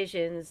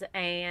visions,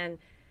 and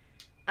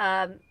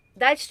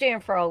that's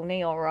Jennifer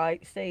O'Neill,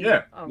 right? Steve?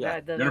 Yeah. Okay. Yeah.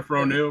 Jennifer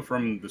O'Neill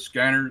from the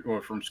Scanners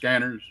or from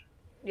Scanners.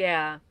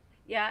 Yeah,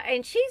 yeah,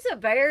 and she's a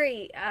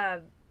very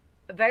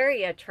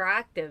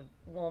attractive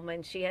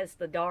woman. She has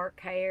the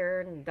dark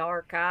hair and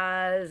dark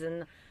eyes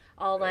and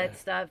all that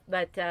stuff.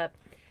 But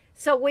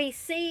so we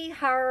see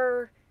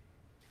her.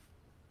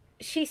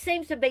 She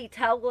seems to be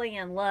totally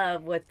in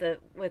love with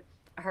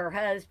her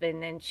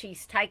husband, and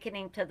she's taking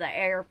him to the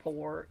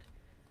airport,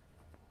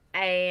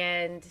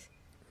 and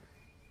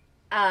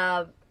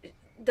uh,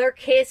 they're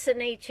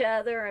kissing each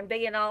other and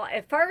being all.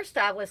 At first,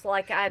 I was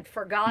like, I'd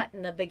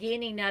forgotten the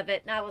beginning of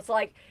it, and I was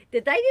like,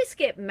 did they just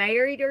get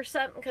married or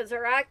something? Because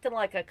they're acting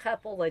like a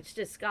couple that's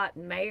just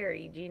gotten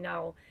married, you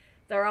know.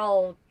 They're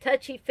all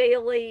touchy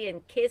feely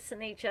and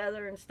kissing each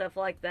other and stuff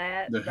like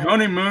that. The But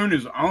honeymoon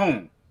is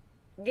on.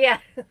 yeah,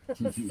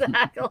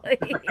 exactly.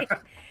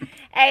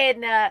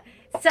 And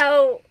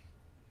so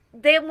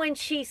then when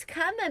she's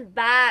coming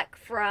back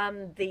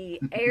from the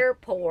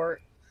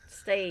airport,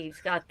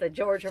 Steve's got the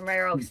George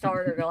Romero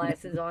starter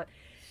glasses on.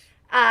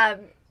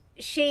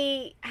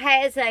 She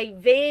has a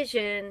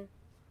vision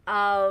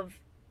of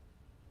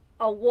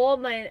a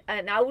woman,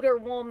 an older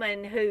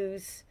woman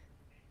who's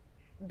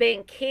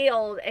been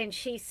killed, and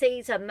she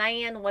sees a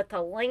man with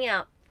a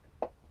lamp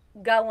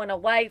going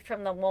away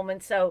from the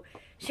woman. So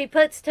she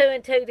puts two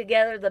and two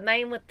together. The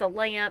man with the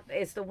lamp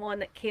is the one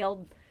that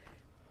killed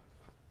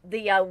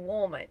the old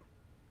woman.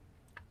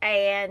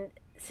 And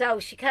so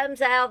she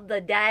comes out of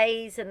the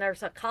daze, and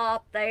there's a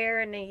cop there,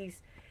 and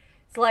it's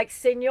like,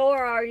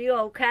 Senora, are you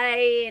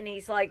okay? And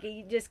he's like,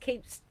 he just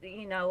keeps,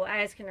 you know,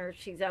 asking her if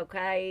she's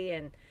okay.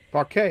 And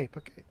Parquet.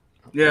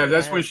 Yeah,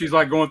 that's when she's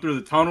like going through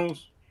the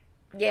tunnels.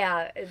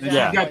 yeah, And exactly.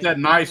 she's got that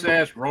nice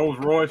ass Rolls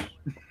Royce.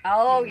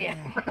 Oh yeah.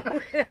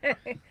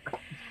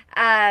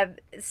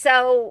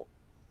 So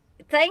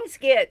things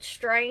get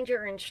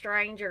stranger and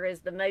stranger as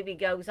the movie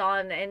goes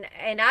on, and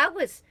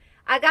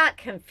I got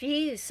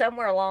confused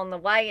somewhere along the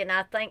way, and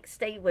I think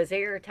Steve was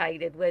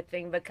irritated with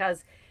me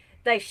because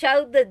they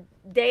showed the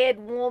dead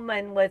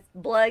woman with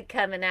blood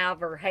coming out of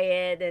her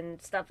head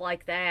and stuff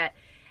like that.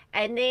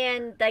 And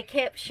then they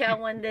kept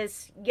showing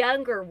this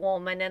younger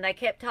woman, and they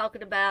kept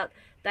talking about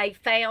they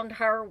found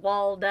her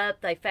walled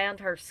up, they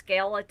found her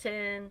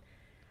skeleton,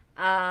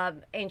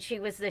 and she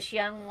was this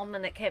young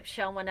woman that kept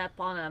showing up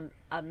on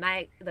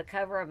the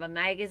cover of a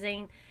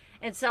magazine.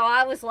 And so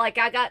I was like,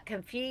 I got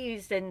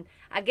confused, and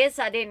I guess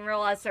I didn't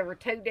realize there were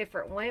two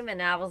different women.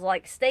 I was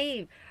like,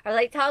 Steve, are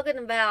they talking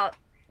about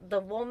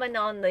the woman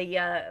on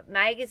the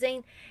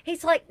magazine?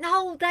 He's like,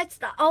 no, that's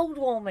the old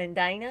woman,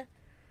 Dana.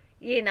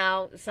 You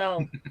know,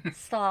 so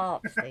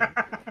stop, Steve.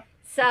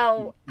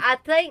 So I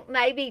think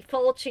maybe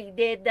Fulci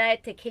did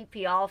that to keep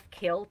you off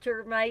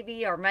kilter,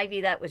 maybe, or maybe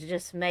that was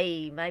just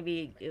me.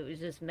 Maybe it was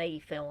just me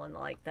feeling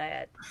like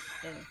that.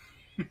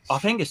 And, I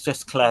think it's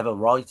just clever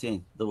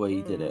writing the way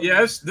he did it.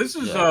 Yes, this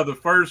is the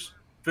first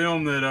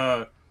film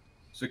that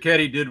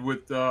Sacchetti did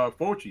with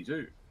Fulci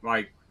too.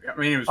 Like, I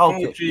mean, it was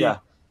Fulci,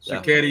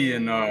 Sacchetti,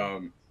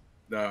 and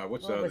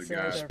what's the other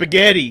guy?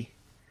 Spaghetti.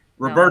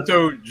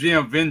 Roberto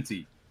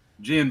Gianventi.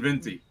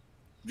 Gianventi.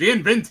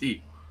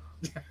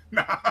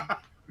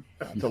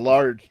 It's a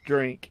large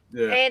drink.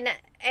 Yeah.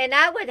 And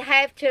I would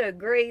have to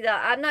agree, though.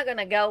 I'm not going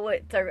to go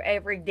through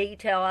every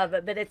detail of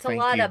it, but it's a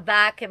lot of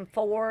back and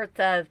forth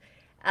of,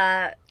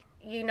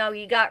 you know,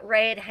 you got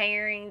red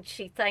herring.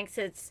 She thinks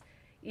it's,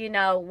 you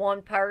know,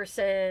 one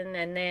person,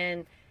 and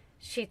then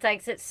she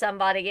thinks it's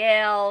somebody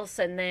else,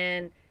 and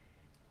then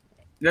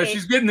yeah,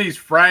 she's getting these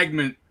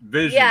fragment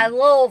visions. Yeah,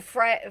 little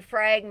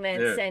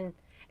fragments, and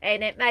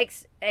it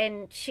makes,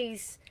 and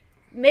she's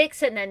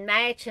mixing and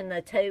matching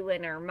the two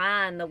in her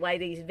mind, the way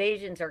these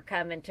visions are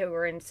coming to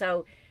her. And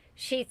so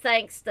she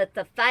thinks that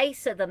the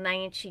face of the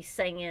man she's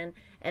seeing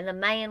and the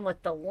man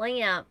with the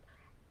lamp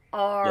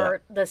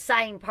are the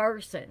same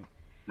person.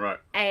 Right.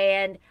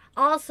 And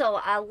also,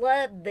 I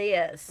love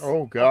this.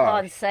 Oh,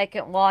 gosh. On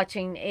second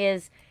watching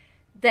is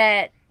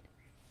that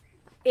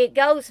it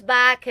goes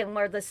back, and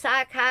where the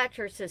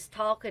psychiatrist is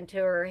talking to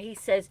her, he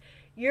says,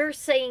 you're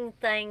seeing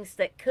things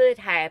that could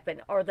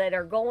happen or that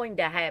are going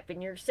to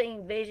happen. You're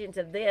seeing visions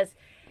of this.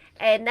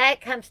 And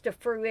that comes to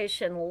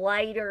fruition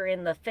later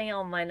in the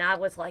film. And I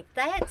was like,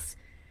 that's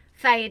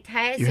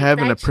fantastic. You're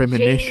having that's a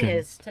premonition.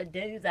 Genius to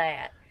do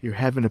that. You're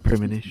having a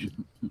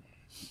premonition.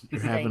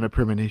 You're having a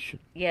premonition.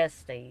 Yes,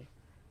 Steve.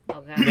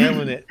 Okay.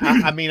 Nailing it.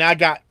 I mean, I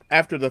got,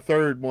 after the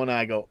third one,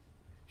 I go,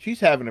 she's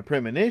having a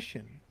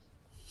premonition.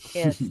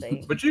 Yes,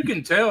 Steve. But you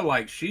can tell,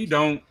 like, she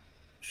don't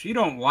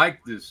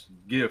like this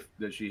gift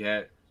that she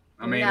had.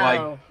 I mean,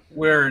 like,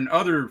 where in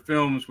other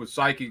films with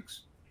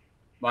psychics,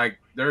 like,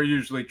 they're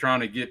usually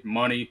trying to get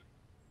money,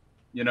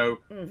 you know,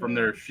 from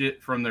their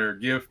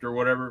gift or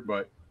whatever.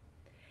 But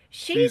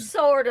she's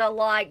sort of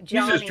like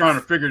Johnny. She's just trying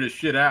to figure this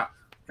shit out.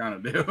 kind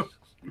of deal.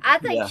 I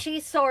think Yeah.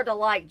 she's sort of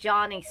like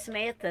Johnny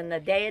Smith in the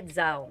Dead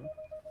Zone.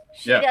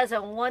 She Yeah.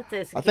 doesn't want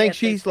this. I think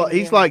gift he's that's like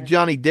he's been like given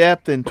Johnny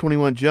Depp in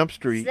 21 Jump to-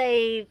 Street.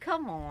 Steve,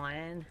 come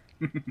on.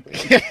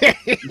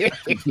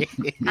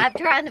 I'm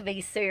trying to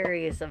be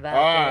serious about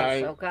All this,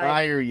 right, okay?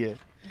 I hear you.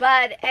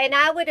 And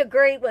I would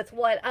agree with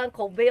what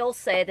Uncle Bill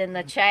said in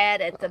the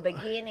chat at the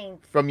beginning.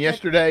 From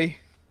yesterday.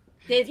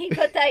 Did he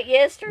put that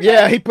yesterday?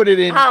 Yeah, he put it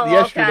in Oh,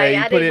 yesterday.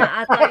 okay. He put it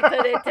I thought he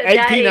put it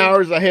today. 18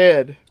 hours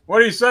ahead. What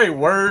do you say?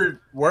 Word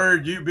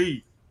you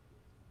be.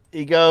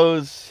 He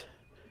goes,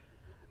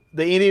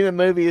 the ending of the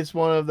movie is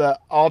one of the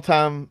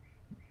all-time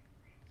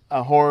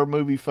horror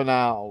movie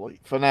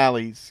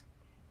finales.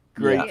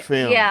 Great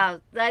film. Yeah,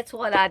 that's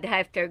what I'd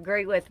have to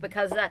agree with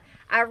because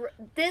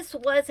this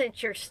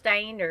wasn't your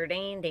standard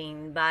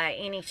ending by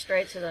any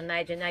stretch of the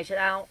imagination.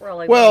 I don't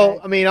really. Well,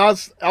 wanna- I mean,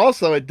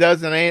 also it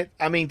doesn't.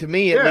 I mean, to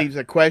me, it Yeah. leaves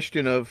a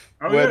question of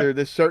Oh, whether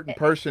this certain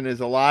person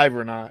is alive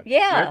or not,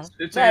 yeah,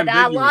 It's but I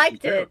ambiguous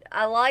liked as hell. it.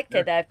 I liked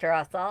it after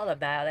I thought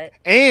about it.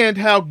 and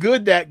how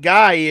good that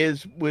guy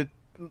is with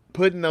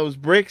putting those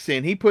bricks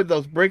in. He put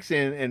those bricks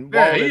in and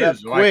Yeah, walled he it up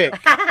is like-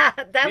 quick.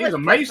 That He's was a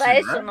mason,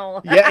 right?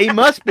 professional. Yeah, he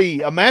must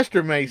be a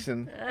master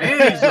mason.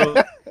 And he's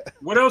a,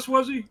 what else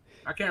was he?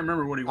 I can't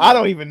remember what he was. I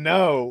don't even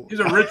know. He's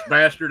a rich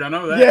bastard. I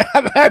know that.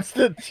 Yeah, that's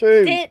the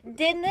truth.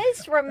 Didn't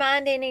this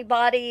remind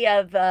anybody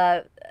of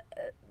the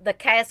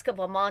Cask of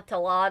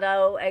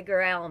Amontillado,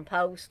 Edgar Allan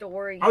Poe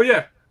story? Oh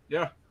yeah,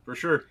 yeah, for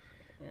sure.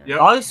 Yeah. Yep.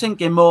 I was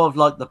thinking more of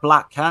like the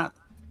Black Cat.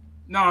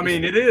 No, I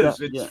mean it is.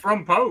 Yeah, It's yeah.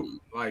 from Poe.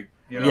 Like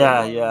you know.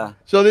 Yeah.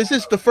 So this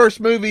is the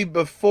first movie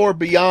before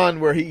Beyond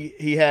where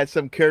he had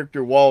some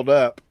character walled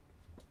up.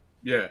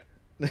 Yeah.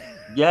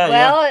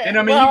 Well, And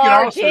I mean, you could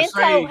also Argento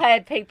say-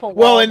 had people.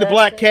 Well, walled in the up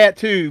Black to- Cat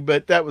too,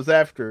 but that was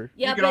after.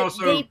 Yeah, You could but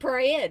also- Deep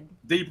Red.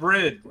 Deep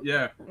red.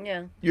 Yeah.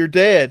 Yeah. You're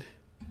dead.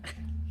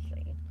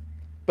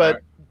 But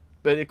Right.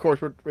 but of course,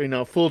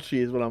 Fulci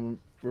is what I'm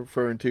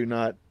referring to,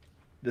 not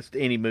just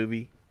any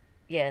movie.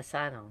 Yes,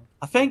 I know.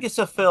 I think it's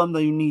a film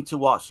that you need to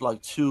watch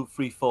like 2,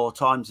 3, 4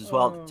 times as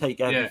well to Mm. take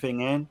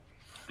everything in.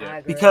 Yeah. I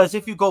agree. Because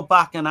if you go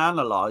back and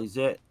analyze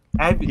it,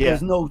 Yeah.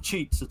 there's no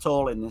cheats at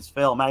all in this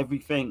film.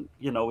 Everything,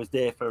 is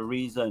there for a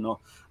reason.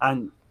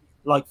 And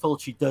like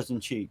Fulci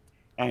doesn't cheat.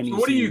 And So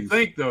what do you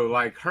think though?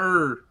 Like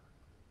her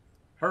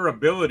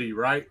ability,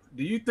 right?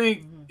 Do you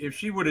think Mhm. if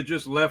she would have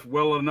just left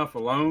well enough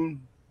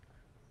alone,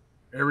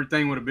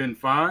 everything would have been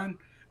fine?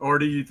 Or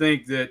do you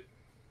think that,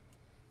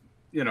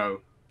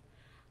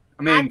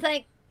 I mean,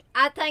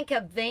 I think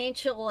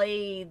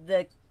eventually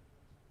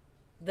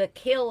the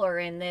killer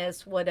in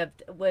this would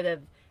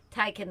have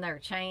taken their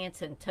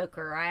chance and took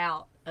her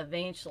out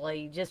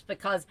eventually, just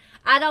because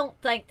I don't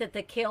think that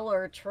the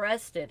killer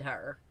trusted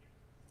her.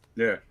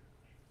 yeah,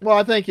 Well,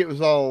 I think it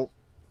was all.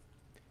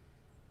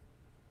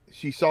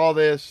 She saw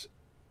this.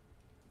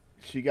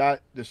 She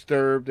got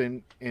disturbed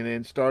and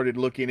then started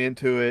looking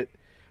into it.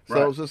 So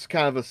Right. it was just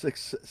kind of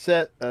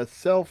a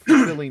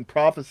self-fulfilling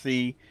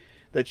prophecy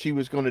that she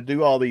was going to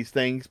do all these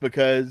things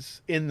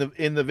because in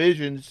the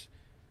visions,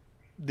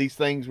 these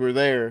things were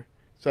there.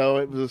 So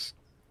it was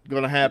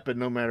going to happen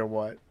no matter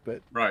what.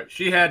 But right.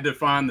 She had to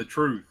find the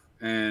truth,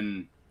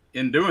 and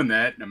in doing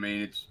that, I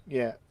mean, it's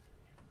yeah,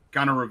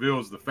 kind of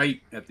reveals the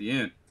fate at the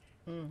end,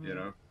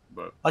 Mhm.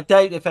 But I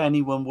doubt if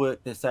anyone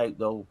worked this out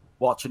though,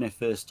 watching it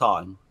first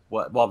time,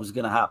 what was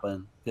going to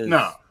happen. 'Cause No,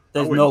 I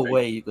there's wouldn't no think.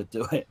 way you could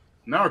do it.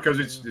 no, because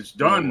it's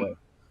No done way.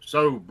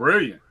 so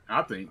brilliant.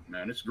 I think,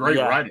 man, it's great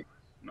Yeah. writing.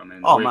 I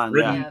mean, the Oh, way it's man,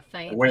 written,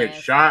 Yeah, the way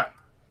it's fantastic. shot,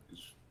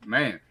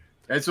 man,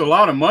 it's a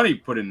lot of money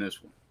put in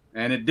this one,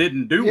 and it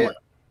didn't do Yeah. well.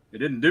 It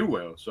didn't do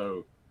well.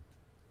 So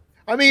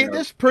I mean, Yeah.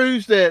 this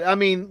proves that,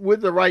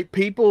 with the right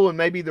people and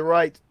maybe the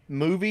right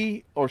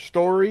movie or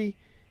story,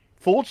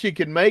 Fulci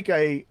can make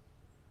a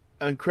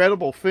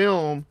incredible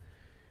film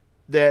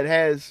that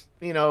has,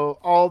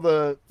 all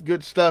the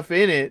good stuff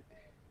in it.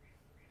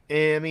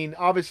 And I mean,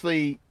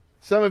 obviously,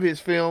 some of his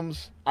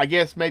films, I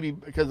guess maybe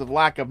because of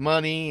lack of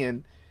money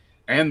and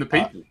the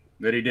people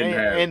that he didn't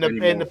have and the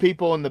anymore.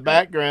 people in the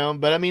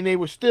background, but I mean, they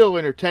were still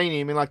entertaining.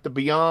 I mean, like The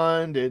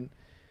Beyond and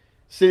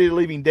City of the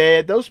Living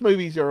Dead, those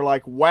movies are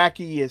like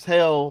wacky as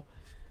hell.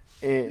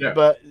 Yeah.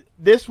 But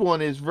this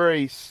one is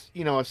very,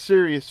 a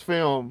serious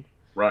film.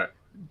 Right.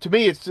 To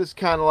me, it's just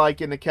kind of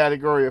like in the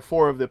category of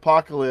 4 of the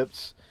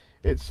Apocalypse.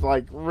 It's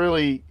like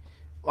really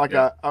like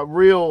Yeah. a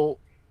real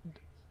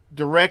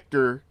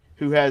director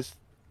who has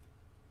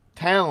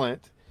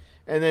talent.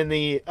 And then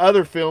the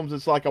other films,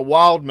 it's like a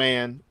wild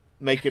man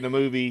making a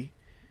movie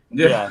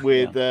Yeah.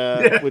 with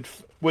Yeah.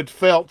 with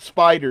felt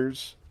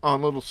spiders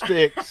on little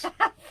sticks.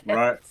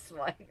 Right.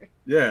 Swear.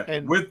 Yeah.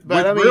 And- with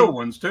but I real mean-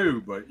 ones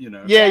too, but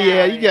Yeah,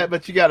 Yeah, you yeah.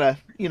 but you gotta,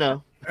 beef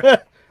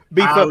up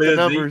the eyelids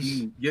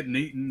numbers. getting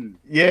eaten.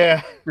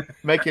 Yeah,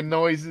 making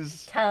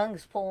noises.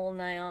 Tongues pulling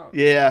out.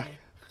 Yeah,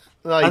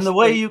 nice. And the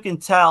way you can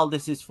tell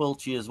this is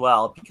Fulci as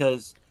well,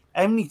 because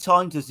how many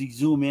times does he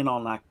zoom in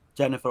on like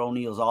Jennifer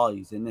O'Neill's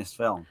eyes in this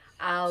film?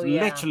 Oh It's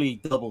yeah. literally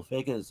double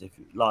figures, if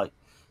you like.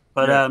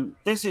 But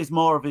this is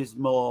more of his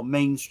more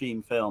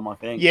mainstream film, I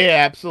think.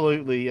 Yeah,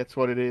 absolutely. That's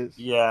what it is.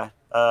 Yeah.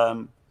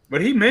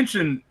 But he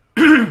mentioned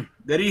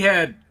that he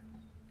had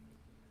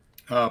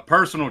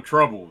personal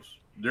troubles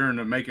during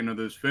the making of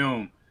this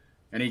film,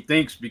 and he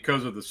thinks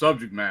because of the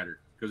subject matter.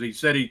 Because he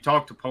said he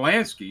talked to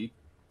Polanski,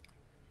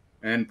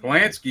 and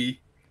Polanski,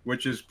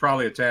 which is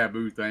probably a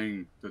taboo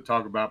thing to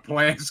talk about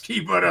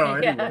Polanski, but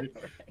anyway,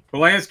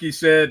 Polanski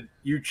said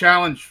you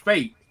challenge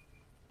fate,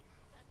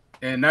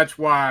 and that's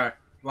why,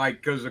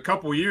 like, because a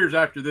couple years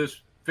after this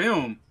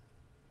film,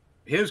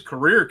 his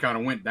career kind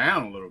of went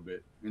down a little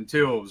bit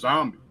until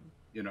Zombie,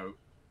 you know,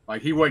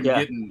 like he wasn't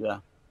getting. Yeah.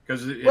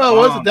 Because it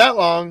wasn't that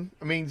long.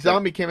 I mean,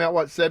 Zombie came out,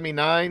 what,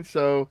 79?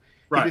 So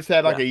he just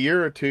had like a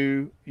year or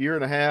two, year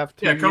and a half,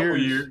 2 years. Yeah, a couple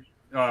years.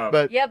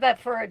 But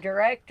for a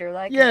director,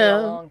 that could be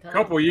a long time. A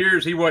couple of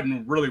years, he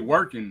wasn't really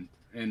working.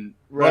 And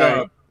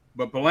right.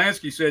 But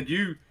Polanski said,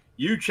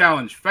 you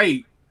challenge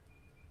fate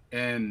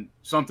and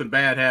something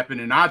bad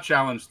happened, and I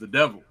challenged the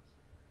devil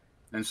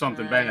and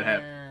something bad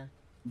happened.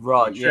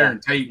 Right, like Sharon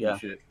Tate and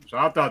shit. So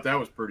I thought that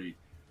was pretty.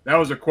 That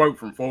was a quote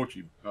from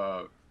Fulci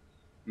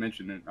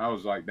mentioning it. I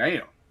was like,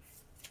 damn.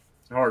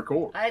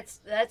 Hardcore.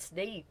 That's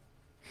deep.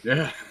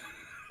 Yeah.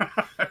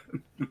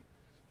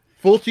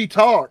 Fulci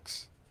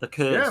talks. The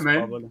curse. Yeah, man.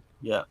 Probably.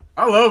 Yeah.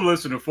 I love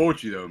listening to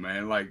Fulci though,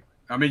 man. Like,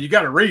 I mean, you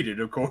got to read it,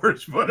 of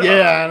course, but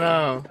yeah, I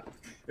know.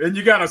 And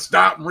you got to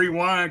stop and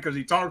rewind because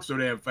he talks so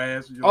damn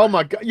fast. Oh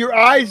my god, your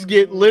eyes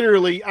get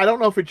literally. I don't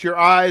know if it's your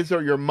eyes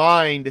or your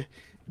mind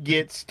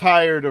gets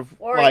tired of.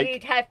 Or like,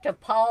 you'd have to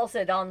pause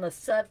it on the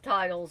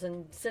subtitles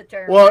and sit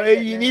there. And well,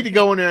 you need to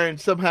go in there and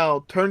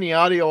somehow turn the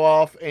audio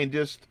off and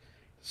just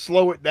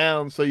slow it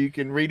down so you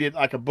can read it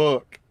like a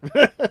book.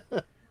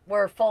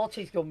 Where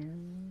Fulci's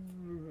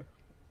going.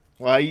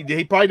 Well,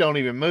 he probably don't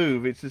even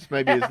move. It's just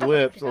maybe his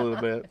lips a little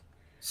bit.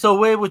 So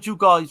where would you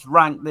guys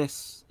rank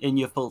this in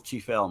your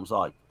Fulci films?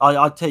 Like,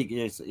 I take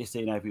it it's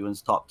in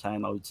everyone's top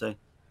 10, I would say.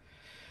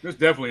 It's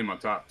definitely in my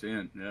top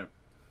 10, yeah.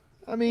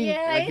 I mean,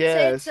 yeah, I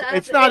guess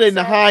it's not in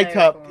the high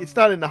top. It's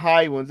not in the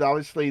high ones.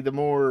 Obviously, the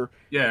more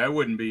it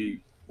wouldn't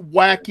be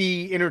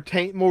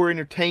wacky, more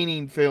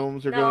entertaining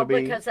films are going to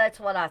be. Because that's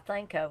what I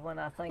think of when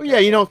I think. Well, yeah,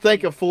 you don't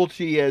think of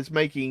Fulci as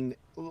making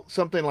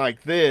something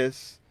like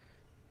this,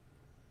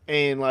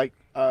 and like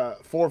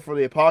for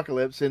the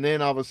Apocalypse, and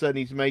then all of a sudden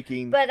he's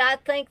making. But I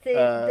think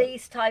that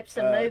these types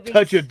of movies,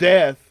 Touch of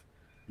Death.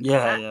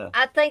 Yeah.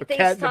 I think these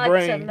types of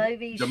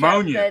movies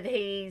show that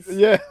he's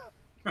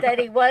that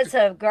he was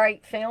a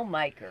great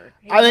filmmaker.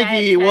 I think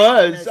he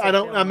was.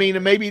 I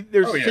mean, maybe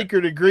there's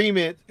secret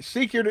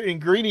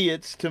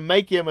ingredients to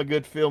make him a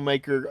good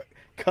filmmaker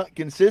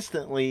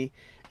consistently,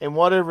 and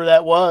whatever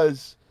that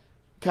was,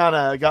 kind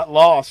of got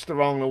lost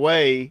along the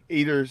way.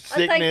 Either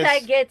sickness, I think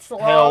that gets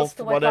health, lost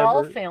with whatever.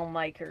 all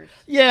filmmakers.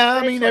 Yeah,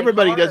 I mean,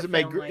 everybody doesn't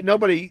make.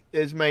 Nobody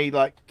has made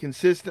like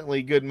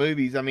consistently good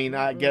movies. I mean,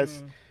 I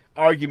guess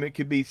argument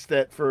could be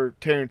set for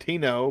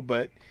Tarantino,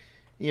 but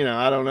you know,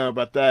 I don't know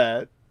about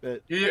that.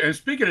 But yeah, and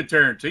speaking of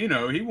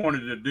Tarantino, he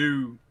wanted to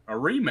do a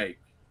remake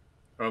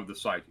of The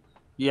Psychic.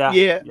 Yeah.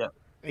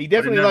 He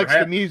definitely likes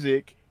the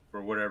music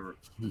or whatever.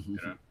 You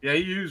know? Yeah,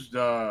 he used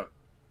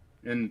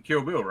in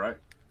Kill Bill, right?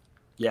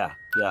 Yeah.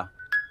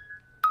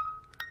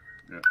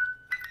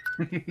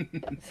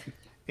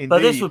 But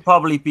this would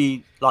probably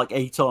be like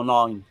 8 or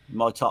 9 in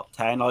my top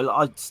 10.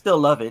 I still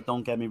love it.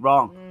 Don't get me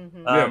wrong.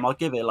 I'll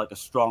give it like a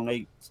strong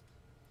 8.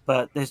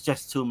 But there's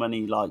just too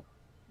many like.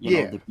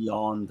 You know, The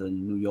Beyond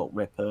and New York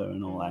Ripper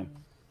and all that.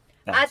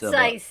 I'd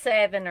say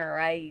 7 or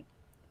 8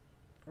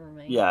 for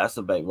me. Yeah, that's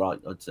about right,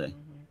 I'd say.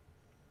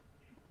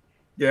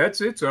 Yeah,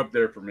 it's up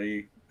there for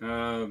me.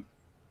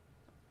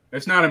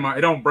 It's not in my.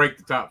 It don't break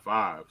the top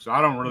 5, so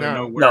I don't really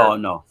know where.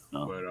 No.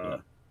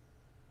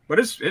 But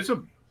it's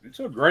a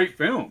great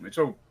film. It's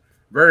a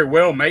very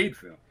well made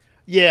film.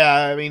 Yeah,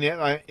 I mean,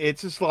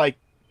 it's just like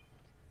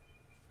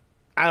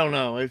I don't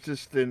know. It's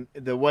just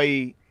the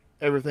way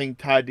everything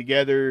tied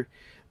together.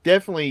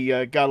 Definitely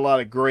got a lot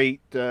of great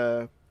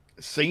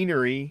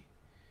scenery.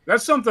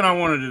 That's something I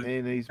wanted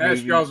to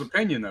ask y'all's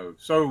opinion, though.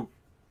 So,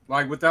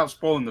 like, without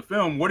spoiling the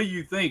film, what do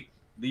you think?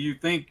 Do you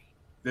think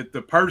that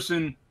the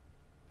person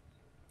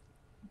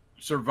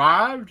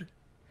survived,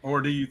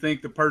 or do you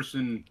think the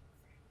person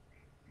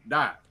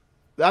died?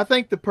 I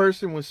think the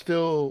person was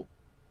still.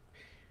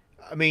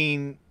 I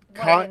mean,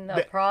 in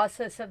the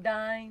process of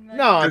dying. Maybe?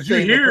 No, because you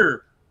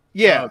hear,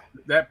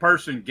 that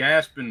person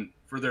gasping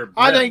for their breath.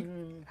 I think.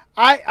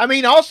 I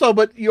mean, also,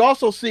 but you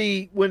also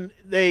see when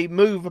they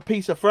move a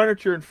piece of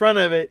furniture in front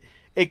of it,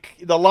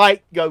 the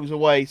light goes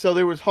away. So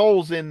there was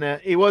holes in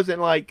that. It wasn't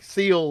like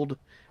sealed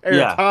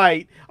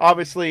airtight.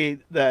 Obviously,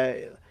 not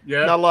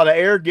a lot of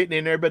air getting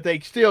in there, but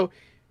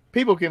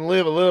people can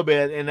live a little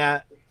bit. And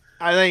I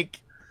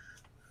think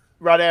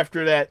right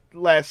after that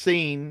last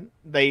scene,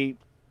 I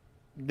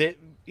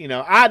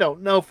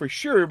don't know for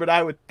sure, but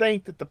I would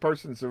think that the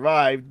person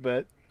survived.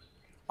 But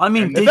I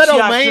mean,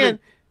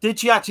 did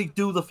she actually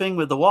do the thing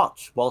with the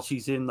watch while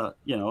she's in the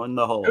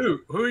hole?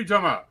 Who are you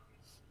talking about,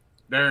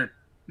 Darren?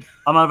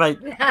 I'm on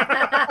about.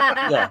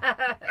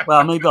 Yeah.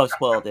 Well, maybe I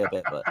spoiled it a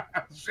bit,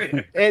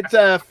 but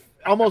It's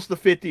almost a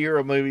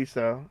 50-year movie,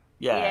 so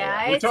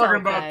yeah. We're it's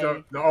talking okay.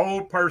 about the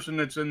old person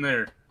that's in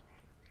there.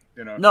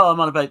 You know. No, I'm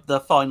on about the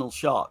final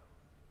shot.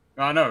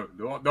 I know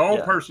the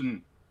old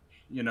person.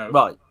 You know.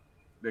 Right.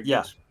 That Yeah.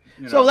 gets,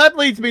 you know. So that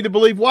leads me to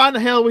believe, why in the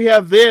hell we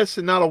have this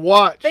and not a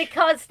watch?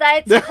 Because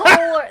that's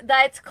cooler.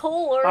 That's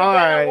cooler All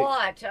than right. a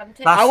watch. I'm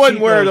telling That's I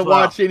wouldn't wear cheaper the as well.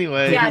 watch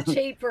anyway. Yeah,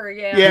 cheaper.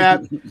 Yeah. Yeah,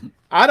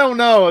 I don't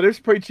know. There's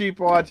pretty cheap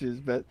watches,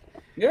 but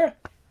Yeah.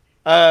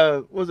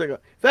 what was it called?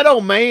 That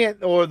old man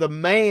or the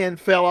man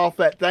fell off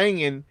that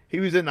thing and he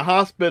was in the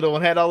hospital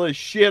and had all this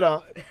shit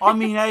on. I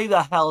mean, how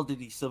the hell did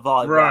he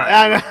survive? Right.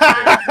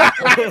 That?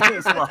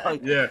 It's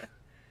like Yeah.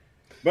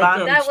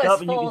 bandaged That was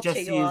up and you can just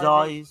Fulci, see his wasn't it?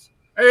 eyes.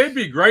 Hey, it'd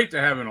be great to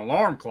have an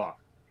alarm clock.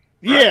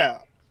 Yeah.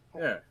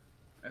 Yeah.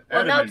 Well,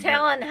 That'd no have been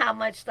telling how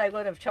much they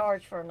would have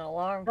charged for an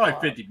alarm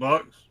probably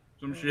clock. $50,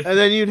 some shit. And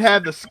then you'd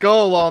have the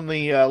skull on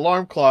the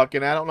alarm clock,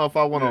 and I don't know if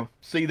I want to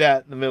see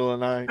that in the middle of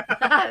the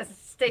night.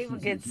 Steve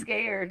would get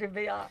scared and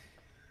be like,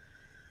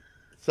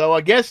 So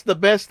I guess the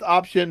best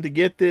option to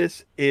get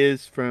this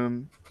is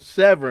from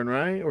Severin,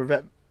 right? Or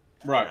that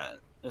Right.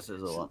 This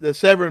is the one. the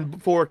Severin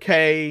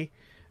 4K.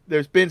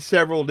 There's been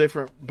several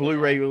different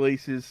Blu-ray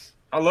releases.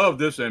 I love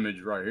this image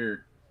right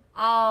here.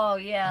 oh,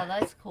 yeah,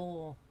 that's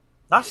cool.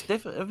 That's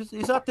different.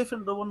 Is that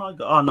different than the one I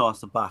got? Oh no, it's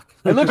the back.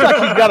 It looks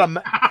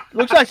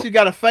like she's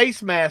got a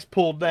face mask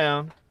pulled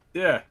down.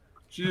 Yeah.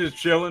 She's just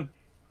chilling.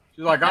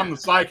 She's like, I'm the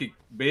psychic,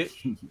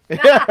 bitch.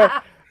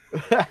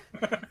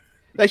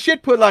 They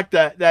should put like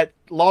that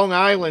Long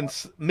Island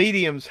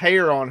medium's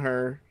hair on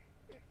her,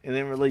 and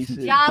then release it.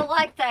 Yeah, I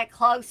like that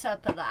close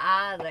up of the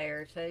eye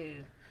there,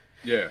 too.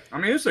 Yeah. I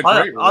mean, it's a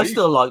I great release.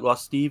 still like what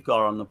Steve got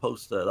on the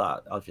poster of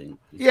that, I think.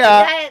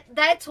 Yeah.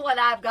 That's what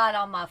I've got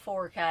on my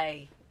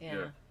 4K.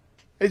 Yeah.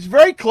 It's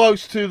very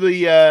close to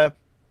the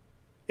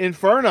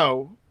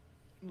Inferno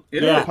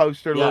It Yeah. is.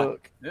 poster Yeah.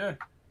 look. Yeah.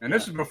 And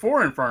this is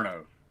before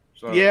Inferno.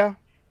 So, Yeah.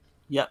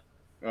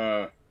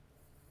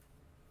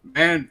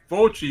 And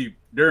Fulci,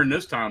 during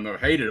this time, though,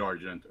 hated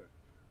Argento.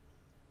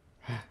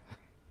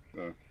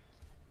 So,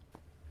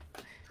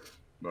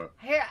 but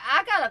Here,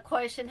 I got a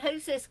question.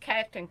 Who's this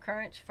Captain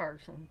Crunch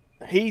person?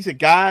 He's a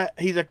guy.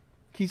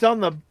 He's on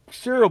the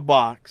cereal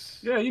box.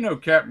 yeah, you know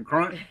Captain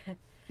Crunch.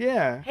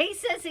 Yeah. He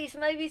says these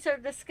movies are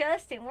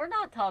disgusting. We're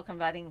not talking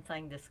about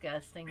anything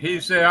disgusting. He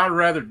here. said, I'd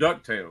rather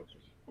DuckTales.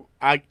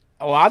 I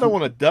don't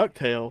want a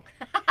ducktail.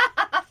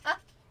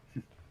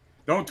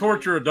 Don't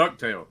torture a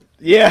ducktail.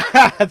 Yeah,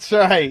 that's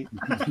right.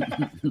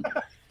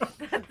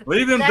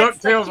 Leave them That's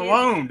the DuckTales kid.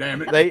 alone,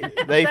 damn it. They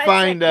That's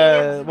find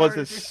a kid's was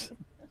version.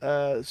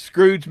 it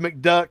Scrooge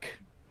McDuck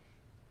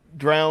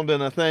drowned in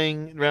the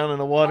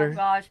Oh water.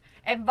 gosh!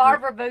 And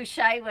Barbara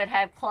Boucher would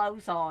have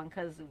clothes on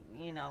because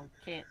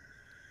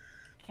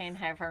can't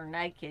have her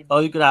naked. Oh,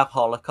 you could have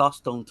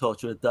Holocaust. Don't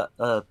torture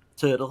a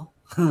turtle.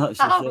 I should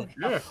Oh, say.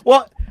 Yeah.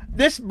 Well,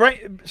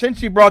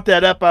 since you brought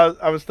that up,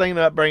 I was thinking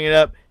about bringing it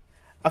up.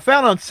 I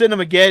found on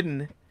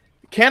Cinemageddon,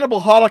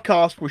 Cannibal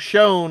Holocaust was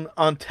shown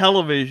on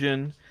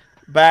television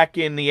back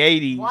in the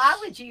 80s. Why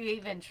would you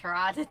even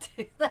try to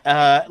do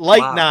that? Late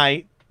Wow.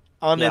 night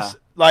on Yeah. this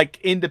like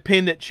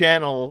independent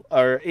channel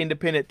or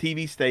independent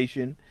TV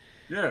station.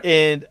 Yeah.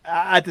 And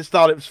I just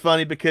thought it was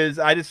funny because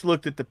I just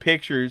looked at the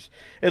pictures.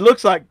 It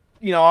looks like,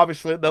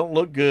 obviously it don't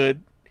look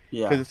good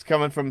Yeah. because it's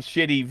coming from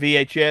shitty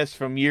VHS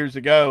from years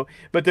ago.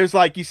 But there's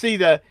like, you see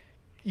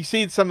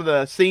some of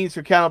the scenes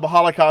from Cannibal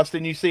Holocaust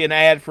and you see an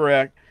ad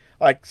for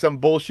some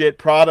bullshit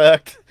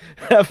product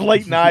of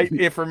late night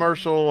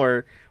infomercial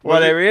or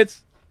whatever.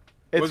 It's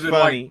was it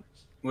funny.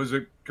 Was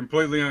it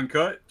completely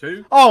uncut,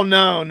 too? Oh,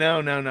 no.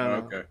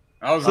 Okay.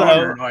 I was So,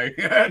 wondering, like,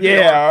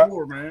 yeah.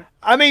 hardcore, man.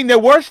 I mean, the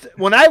worst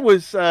when I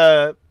was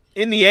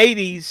in the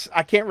 80s,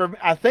 I can't remember.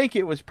 I think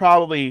it was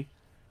probably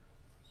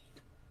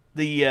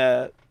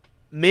the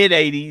mid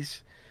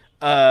 80s.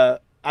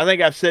 I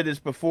think I've said this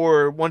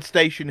before. One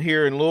station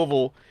here in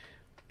Louisville,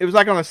 it was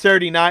like on a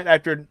Saturday night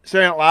after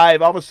Saturday Night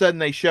Live. All of a sudden,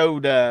 they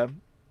showed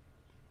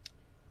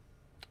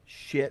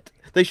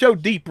They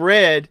showed Deep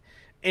Red,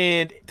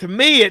 and to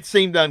me, it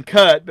seemed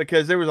uncut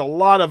because there was a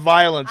lot of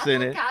violence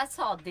in it. I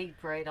saw Deep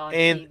Red on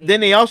And TV. then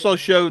they also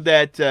showed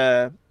that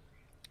The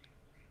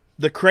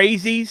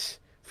Crazies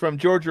from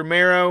George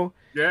Romero.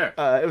 Yeah.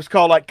 It was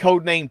called like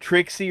Codename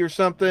Trixie or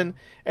something.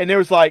 And there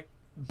was like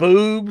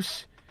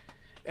boobs.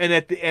 And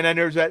then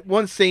there's that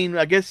one scene,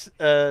 I guess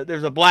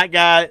there's a black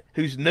guy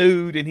who's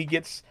nude and he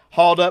gets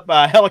hauled up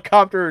by a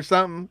helicopter or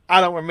something.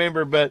 I don't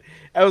remember, but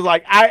I was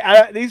like,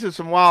 these are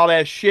some wild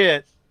ass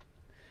shit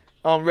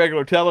on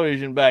regular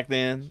television back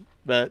then.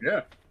 But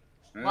Yeah.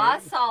 Well, I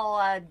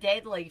saw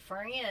Deadly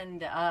Friend,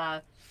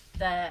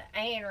 the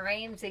Anne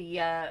Ramsey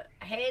head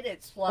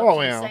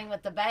explosion scene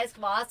with the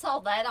basketball. I saw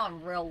that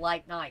on real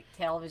late night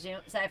television.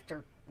 It was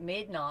after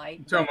midnight.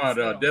 You talking but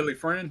about still. Deadly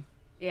Friend?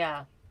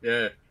 Yeah.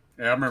 Yeah.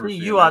 Yeah, I remember See,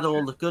 seeing you that had shit.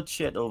 all the good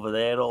shit over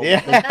there.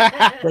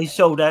 yeah. They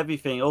showed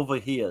everything over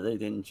here. They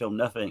didn't show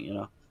nothing, And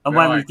They're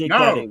when we like, did no.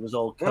 get it, it was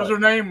all What was cut. her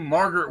name?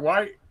 Margaret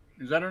White?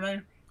 Is that her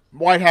name?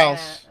 White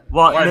House.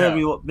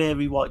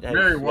 Mary Whitehouse.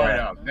 Mary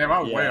Whitehouse. Damn, I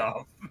was way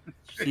off.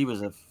 She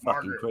was a fucking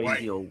Margaret crazy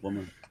White. old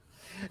woman.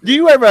 Do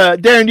you ever,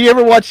 Darren? Do you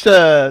ever watch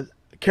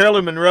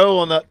Carolyn Monroe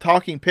on the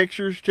Talking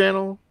Pictures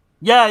channel?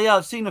 Yeah,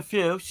 I've seen a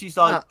few. She's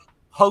like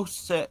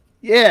hosts it.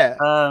 Yeah.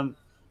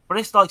 But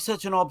it's like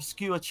such an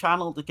obscure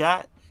channel to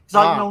get because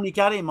I can only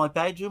get it in my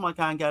bedroom. I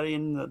can't get it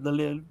in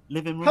the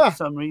living room for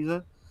some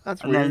reason.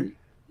 That's weird.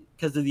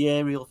 Because of the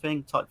aerial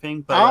type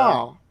thing.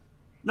 But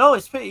no,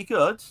 it's pretty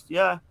good.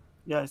 Yeah,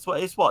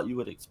 it's what you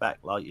would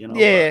expect, like, you know.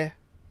 Yeah. But,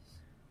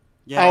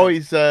 yeah. I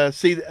always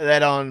see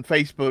that on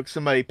Facebook.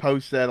 Somebody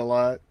posts that a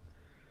lot.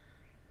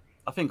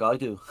 I think I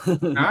do.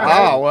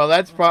 Well,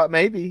 that's probably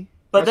maybe.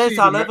 But there's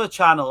that other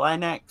channel,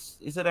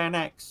 NX. Is it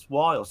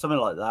NXY or something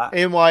like that?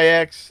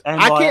 NYX.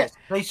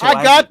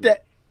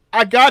 NYX.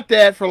 I got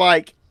that for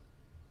like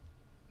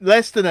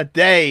less than a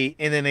day,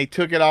 and then they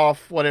took it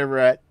off whatever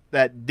at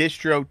that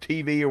distro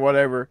TV or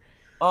whatever.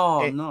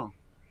 Oh, no.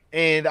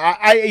 And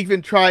I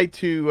even tried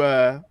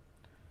to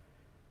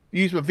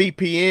use my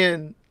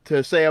VPN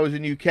to say I was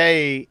in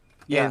UK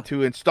and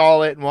to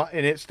install it,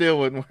 and it still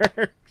wouldn't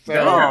work.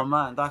 So,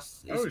 man,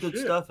 it's good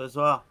stuff as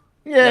well.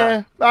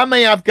 Yeah, I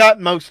mean, I've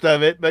got most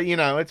of it, but, you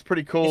know, it's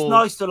pretty cool. It's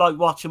nice to, like,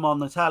 watch them on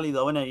the telly,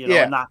 though, isn't it? You know,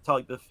 and that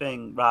type of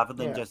thing, rather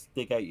than just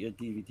dig out your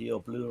DVD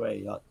or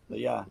Blu-ray. But,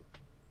 yeah.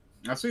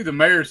 I see the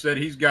mayor said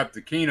he's got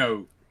the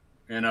Kino,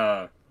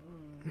 and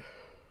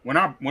when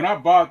I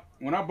bought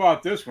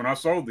this one, I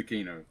sold the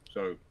Kino.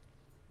 So,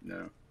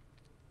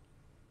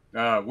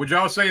 no. Would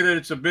y'all say that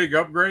it's a big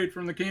upgrade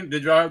from the Kino?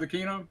 Did y'all have the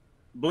Kino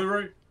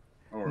Blu-ray?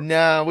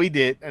 No, we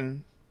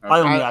didn't. I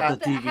only had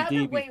the How DVD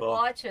did we before.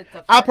 watch it?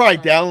 I probably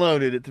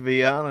downloaded it, to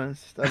be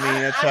honest. I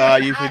mean, that's how I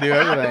usually do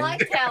everything. I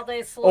liked how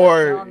this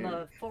looked on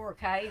the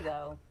 4K,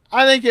 though.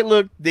 I think it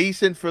looked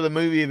decent for the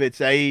movie of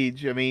its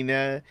age. I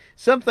mean,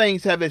 some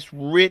things have this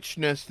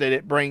richness that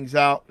it brings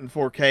out in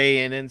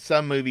 4K, and then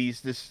some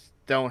movies just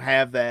don't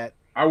have that.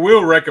 I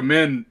will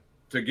recommend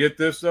to get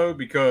this, though,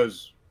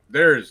 because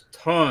there's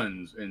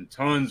tons and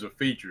tons of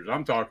features.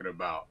 I'm talking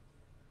about.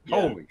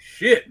 Holy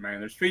shit, man.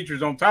 There's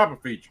features on top of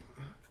features.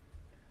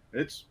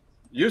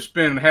 You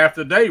spend half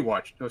the day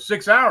watching,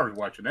 6 hours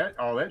watching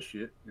all that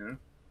shit, you know.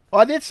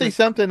 Well, I did see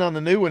something on the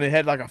new one. It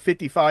had like a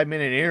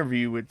 55-minute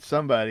interview with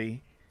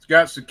somebody. It's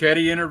got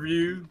Sacchetti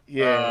interview.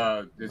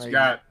 Yeah. It's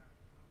got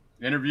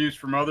interviews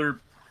from other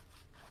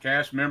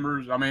cast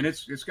members. I mean,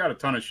 it's got a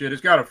ton of shit.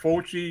 It's got a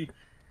Fulci.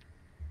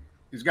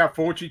 It's got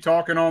Fulci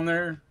talking on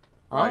there.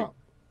 Like,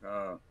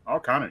 all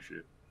kind of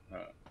shit.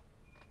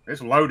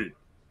 It's loaded.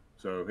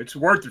 So it's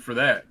worth it for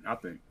that, I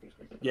think.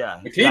 Yeah.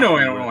 The Kino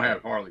don't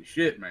have hardly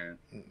shit, man.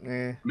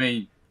 I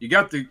mean, you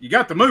got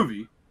the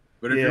movie,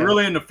 but if you're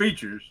really into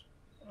features,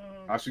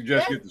 I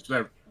suggest get the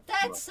separate.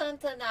 That's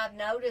something I've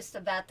noticed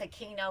about the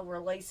Kino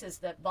releases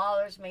that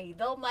bothers me.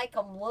 They'll make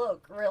them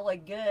look really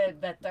good,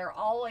 but they're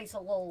always a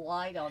little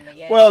light on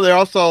the edge. Well, they're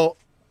also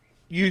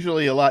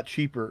usually a lot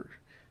cheaper.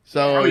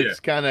 So it's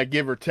kind of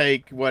give or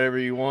take whatever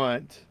you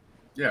want.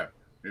 Yeah.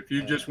 If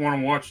you just want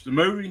to watch the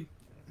movie,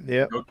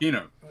 go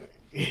Kino.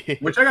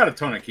 Which I got a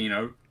ton of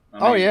Kino.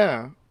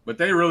 But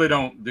they really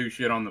don't do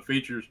shit on the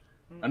features.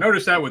 I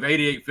noticed that with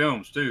 88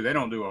 films too. They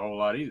don't do a whole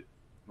lot either.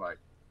 Like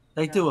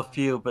they do a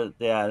few, but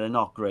they're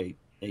not great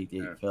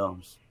 88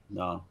 films.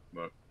 No.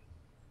 But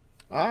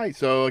all right,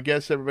 so I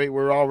guess everybody,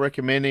 we're all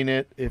recommending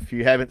it. If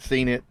you haven't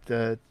seen it,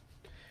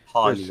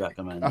 highly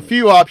recommend. A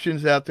few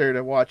options out there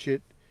to watch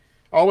it.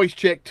 Always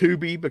check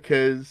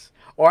Tubi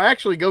or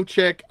actually go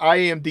check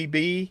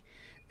IMDb.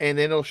 And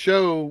then it'll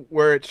show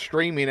where it's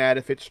streaming at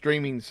if it's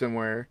streaming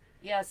somewhere.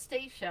 Yeah,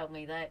 Steve showed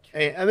me that.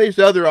 And there's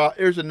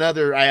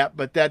another app,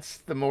 but that's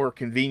the more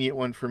convenient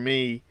one for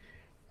me.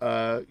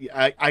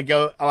 I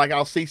go, like,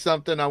 I'll see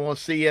something, I want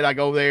to see it, I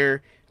go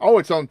there. Oh,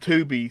 it's on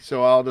Tubi,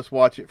 so I'll just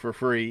watch it for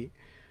free.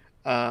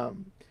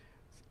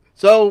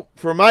 So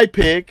for my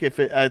pick,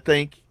 I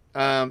think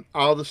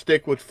I'll just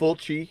stick with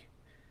Fulci.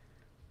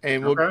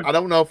 And I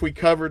don't know if we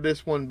covered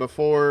this one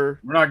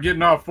before. We're not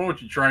getting off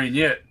Fulci train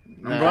yet.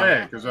 I'm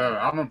glad, because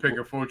I'm going to pick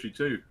a Fulci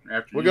too.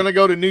 We're going to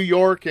go to New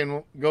York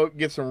and go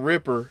get some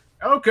Ripper.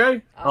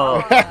 Okay.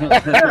 Oh.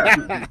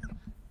 I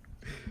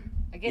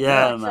get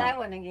to watch that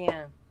one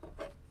again.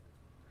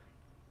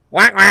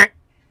 Whack, whack.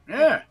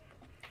 Yeah.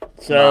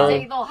 So,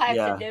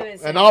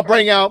 and I'll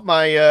bring out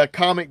my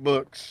comic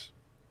books.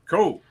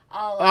 Cool.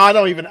 I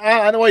don't even,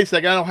 wait a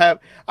second.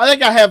 I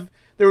think I have,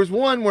 there was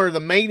one where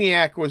the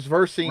Maniac was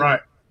versing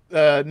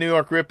New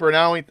York Ripper, and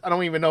I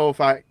don't even know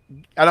if I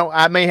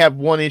may have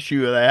one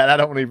issue of that. I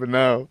don't even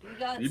know.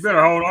 You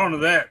better hold on to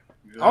that.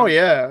 Oh,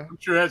 yeah. I'm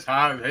sure that's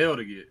high as hell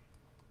to get.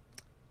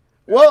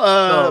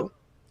 Well,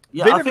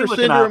 Vinegar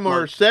Syndrome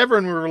or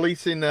Severin were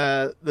releasing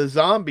the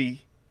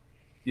zombie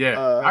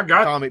I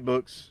got comic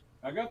books.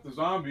 I got the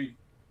zombie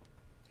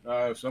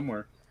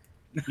somewhere.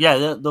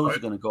 Yeah, those are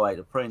going to go out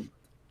of print.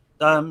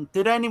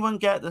 Did anyone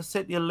get the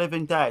City of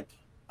Living Dead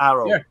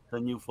Arrow, the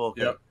new 4K?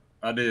 Yep,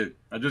 I did.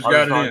 I just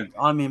got it in.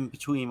 I'm in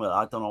between, but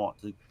I don't know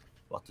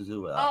what to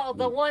do with that. Oh,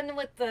 the one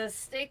with the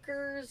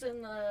stickers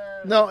and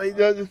the... No,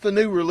 it's the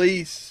new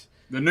release.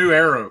 The new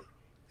Arrow.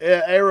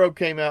 Arrow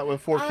came out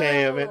with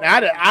 4K of it. And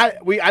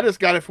I just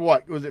got it for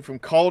what was it from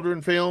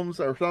Cauldron Films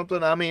or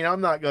something? I mean,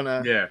 I'm not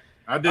gonna. Yeah,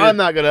 I did. I'm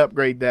not gonna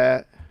upgrade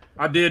that.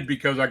 I did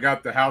because I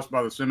got the House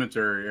by the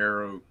Cemetery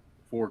Arrow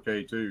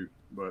 4K too,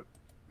 but.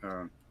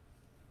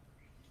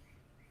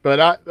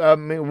 I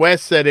mean,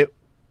 Wes said it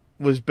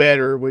was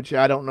better, which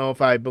I don't know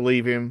if I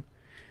believe him.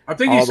 I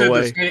think he said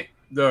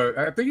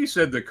I think he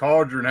said the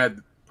Cauldron had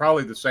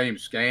probably the same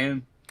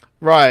scan.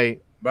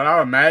 Right. But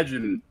I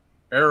imagine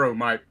Arrow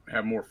might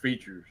have more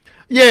features.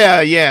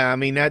 Yeah. I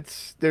mean,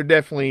 they're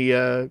definitely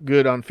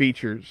good on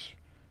features.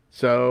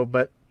 So,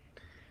 but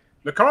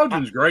the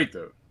Cauldron's great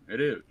though. It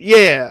is.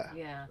 Yeah.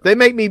 Yeah. They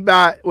make me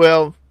buy.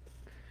 Well,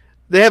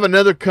 they have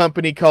another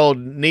company called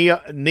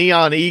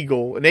Neon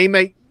Eagle, and they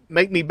make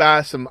me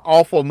buy some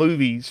awful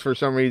movies for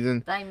some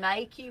reason. They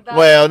make you buy.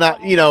 Well, not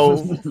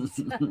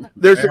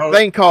There's a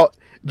thing called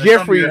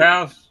Jeffrey. Your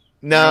house?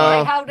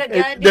 No,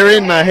 they're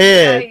in my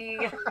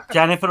head.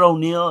 Jennifer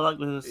O'Neill, like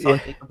with a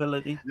psychic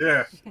ability.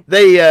 Yeah.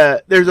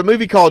 There's a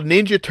movie called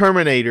Ninja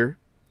Terminator,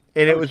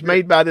 and it was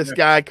made by this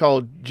guy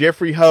called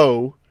Jeffrey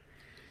Ho,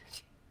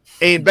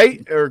 and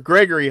or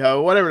Gregory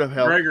Ho, whatever the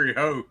hell. Gregory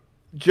Ho.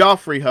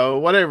 Joffrey Ho,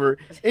 whatever.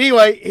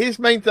 Anyway, his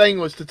main thing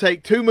was to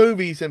take two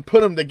movies and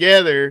put them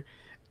together.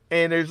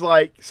 And there's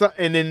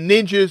and then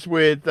ninjas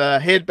with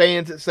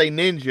headbands that say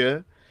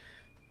ninja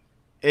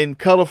in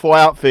colorful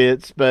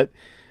outfits. But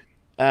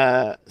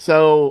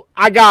so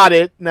I got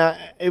it. Now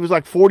it was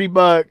like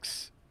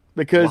 $40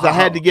 because I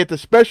had to get the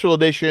special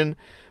edition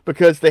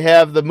because they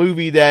have the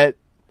movie that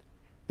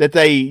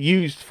they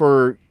used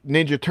for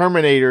Ninja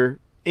Terminator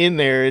in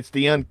there. It's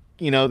the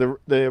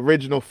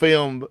original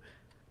film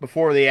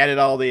before they added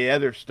all the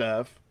other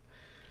stuff.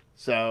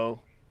 So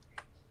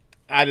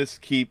I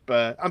just keep.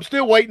 I'm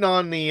still waiting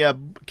on the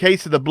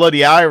Case of the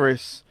Bloody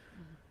Iris.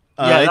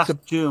 Yeah, that's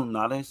June.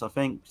 That is, I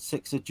think,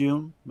 6th of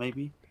June,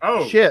 maybe.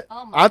 Oh shit!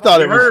 I thought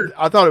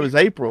it was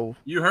April.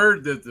 You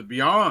heard that the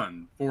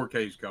Beyond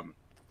 4K is coming.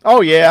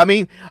 Oh yeah, I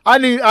mean,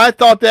 I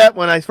thought that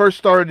when I first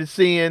started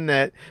seeing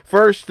that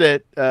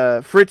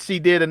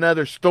Fritzy did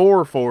another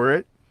store for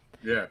it.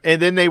 Yeah.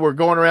 And then they were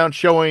going around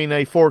showing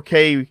a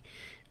 4K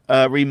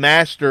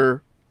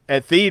remaster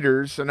at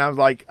theaters, and I was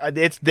like,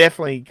 it's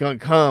definitely gonna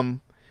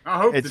come. I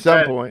hope at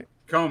some point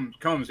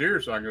comes here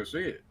so I can go see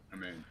it. I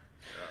mean,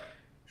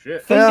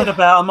 shit. Thinking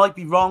about, I might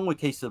be wrong with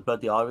Case of the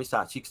Bloody Iris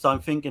actually, because I'm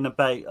thinking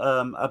about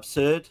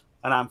Absurd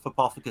and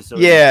Anthropophagus.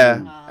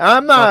 Yeah,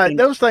 I'm not.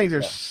 Those things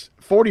are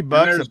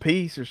 $40 a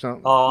piece or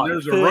something.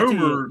 There's a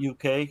rumor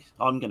UK.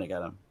 I'm gonna get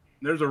them.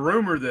 There's a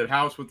rumor that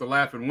House with the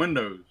Laughing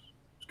Windows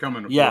is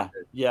coming to 4K.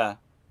 Yeah.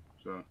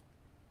 So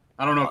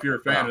I don't know if you're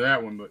a fan of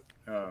that one, but.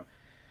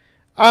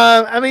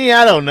 I mean,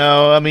 I don't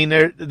know. I mean,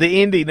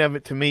 the ending of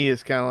it to me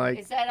is kind of like.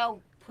 Is that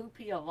old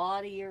Poopy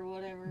Avati or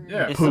whatever?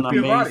 Yeah, it's an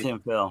amazing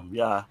film.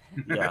 Yeah.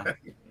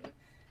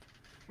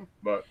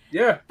 But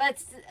yeah.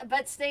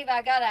 But Steve,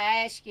 I gotta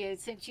ask you,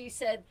 since you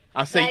said.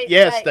 I say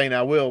yes, Dana.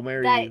 I will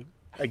marry you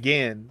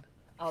again.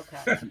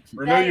 Okay.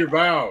 Renew your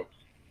vows.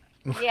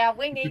 Yeah,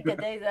 we need to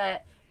do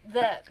that.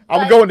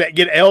 I'm going to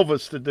get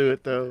Elvis to do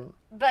it though.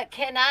 But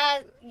can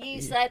I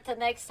use that the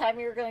next time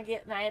you're going to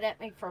get mad at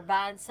me for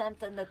buying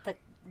something that the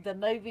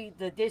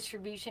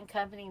distribution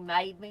company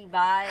made me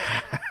buy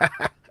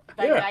it?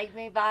 They made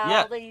me buy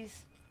all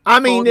these. I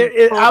mean,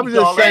 I was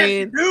just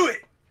saying, do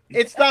it.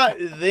 It's not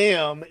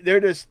them. They're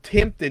just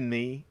tempting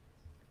me,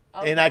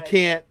 and I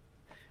can't.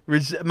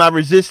 My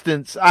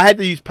resistance. I had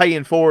to use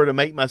paying for to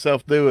make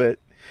myself do it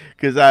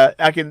because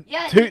I can.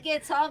 Yeah, he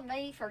gets on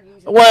me for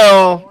using.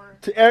 Well,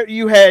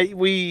 you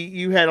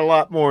had a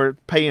lot more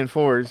paying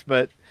fors,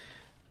 but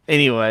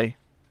anyway.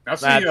 I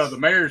see the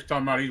mayor's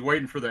talking about he's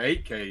waiting for the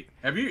 8K.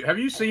 Have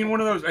you seen one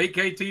of those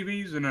 8K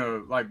TVs in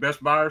a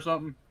Best Buy or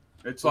something?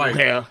 It's like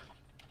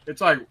it's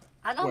like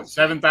what,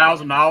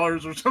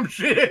 $7,000 or some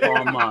shit.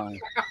 Oh my.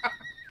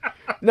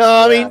 No,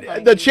 I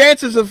mean the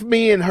chances of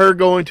me and her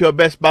going to a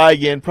Best Buy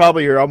again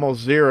probably are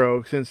almost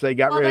zero since they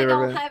got rid of it. They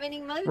don't have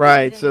any movies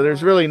right, anymore. so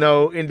there's really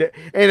no and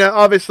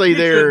obviously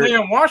they're a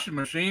damn washing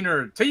machine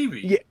or a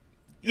TV.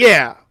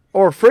 Yeah,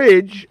 or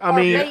fridge. I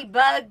mean, be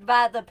bugged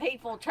by the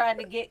people trying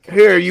to get.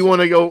 Here, you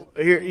want to go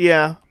here?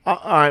 Yeah. All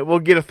right, we'll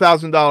get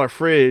 $1,000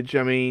 fridge.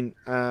 I mean,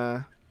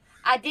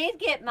 I did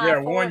get my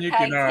 4K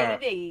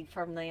TV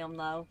from them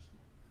though.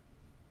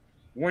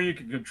 One you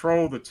can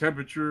control the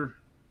temperature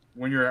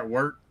when you're at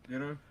work. You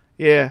know?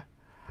 Yeah.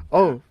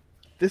 Oh,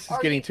 this is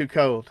getting too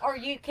cold. Or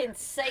you can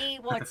see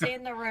what's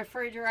in the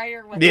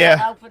refrigerator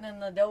without opening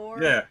the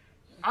door. Yeah.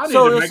 I need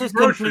so to this make is a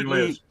grocery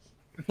list.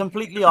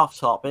 Completely off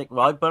topic,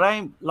 right?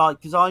 But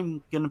because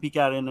I'm going to be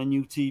getting a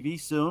new TV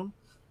soon.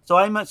 So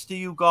how much do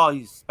you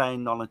guys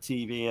spend on a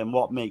TV, and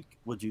what make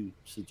would you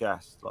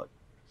suggest? Like,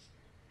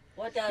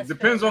 what does it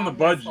depends on the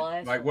budget,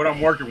 like what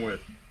I'm working with.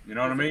 You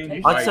know what I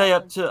mean? I'd say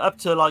up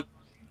to like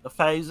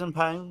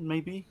 £1,000,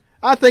 maybe.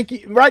 I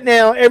think right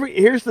now,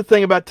 here's the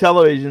thing about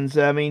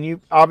televisions. I mean, you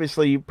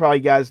probably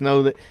guys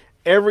know that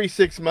every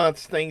 6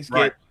 months things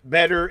get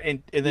better,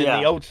 and then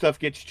the old stuff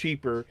gets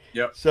cheaper.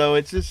 Yep. So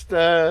it's just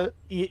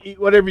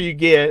whatever you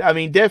get. I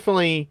mean,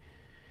 definitely.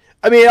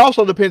 I mean, it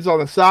also depends on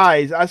the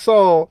size. I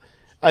saw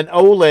an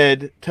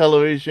OLED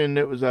television.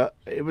 It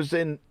was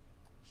in.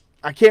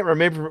 I can't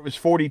remember if it was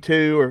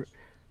 42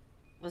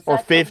 Was or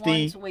that the 50.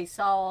 ones we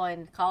saw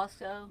in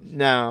Costco?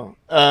 No,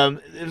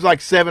 it was like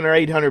 $700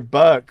 or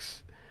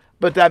 $800.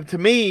 But that, to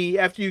me,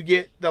 after you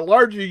get the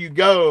larger you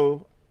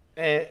go,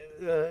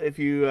 if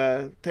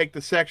you take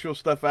the sexual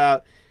stuff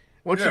out,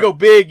 once you Yeah. go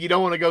big, you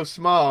don't want to go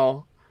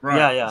small. Right.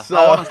 Yeah, yeah. So-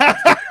 I want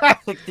a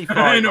 65.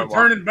 Ain't no I want.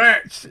 turning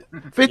back.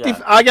 50. Yeah.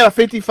 I got a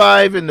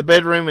 55 in the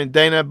bedroom, and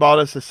Dana bought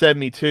us a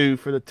 72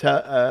 for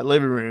the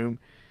living room.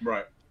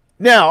 Right.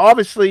 Now,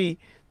 obviously,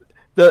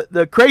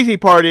 the crazy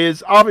part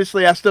is,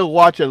 obviously, I still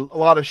watch a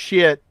lot of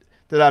shit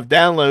that I've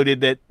downloaded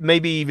that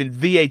maybe even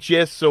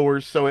VHS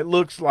source, so it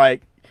looks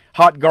like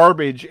hot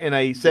garbage in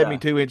a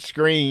 72-inch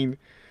screen.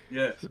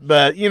 Yes.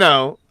 But, you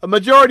know, a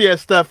majority of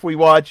stuff we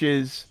watch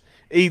is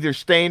either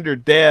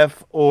standard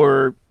def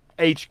or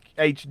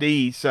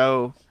HD.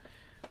 So,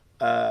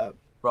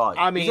 Right.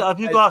 I mean, have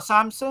you got a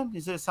Samsung?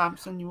 Is it a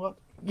Samsung you want?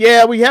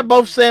 yeah, we have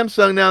both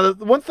Samsung. Now,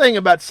 the one thing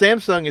about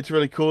Samsung it's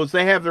really cool is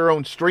they have their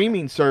own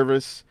streaming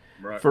service.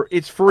 Right.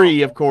 It's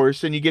free, of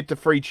course, and you get the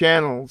free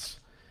channels.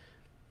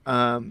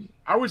 I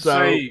would so-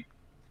 say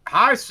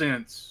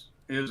Hisense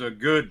is a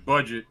good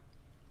budget.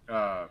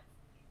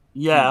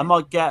 Yeah, I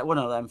might get one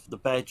of them for the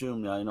bedroom.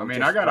 You know, I mean,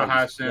 just I got a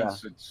like-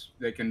 Hisense.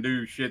 They can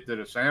do shit that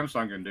a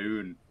Samsung can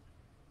do,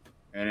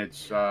 and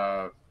it's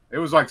it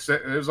was like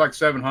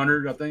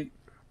 700, I think.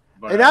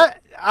 But, And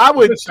I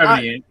would it's a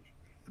 70 inch.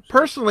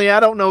 personally, I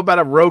don't know about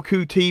a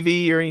Roku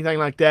TV or anything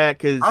like that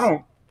because I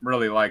don't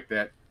really like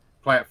that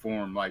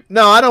platform. Like,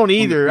 No, I don't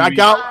either. I TV.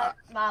 got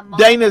My mom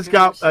Dana's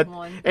got used a-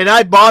 one. and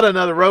I bought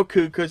another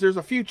Roku because there's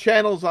a few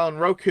channels on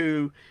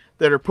Roku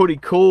that are pretty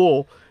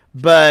cool,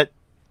 but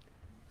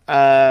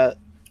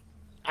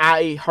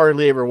I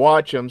hardly ever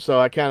watch them, so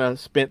I kind of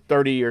spent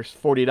 $30 or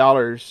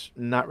 $40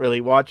 not really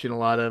watching a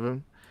lot of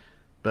them.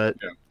 But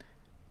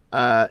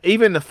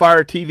even the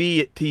Fire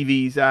TV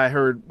TVs I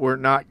heard were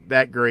not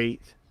that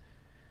great.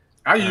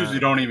 I usually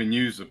don't even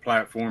use the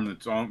platform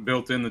that's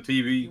built in the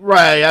TV.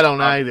 Right, I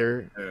don't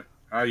either.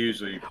 I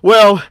usually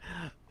Well,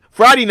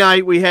 Friday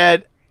night we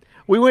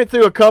went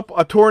through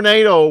a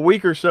tornado a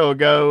week or so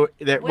ago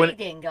that We went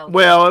didn't go.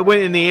 well, through it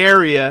went in the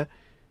area,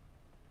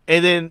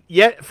 and then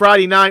yet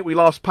Friday night we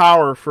lost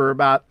power for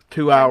about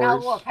 2 for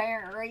hours. no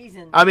apparent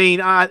reason. I mean,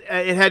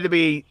 it had to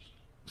be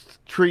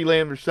tree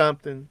limb or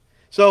something.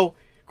 So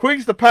quick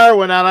as the power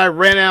went out, I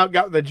ran out,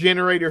 got the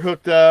generator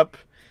hooked up,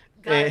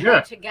 Got a and-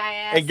 bunch of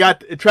gas.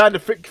 and tried to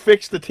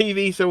fix the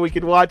TV so we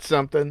could watch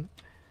something.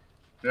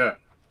 yeah.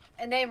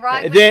 And then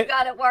right And when then- you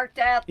got it worked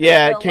out,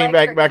 Yeah, the it came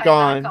back electric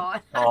on.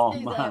 I Oh,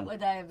 knew man. that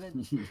would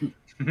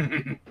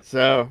happen.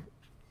 So,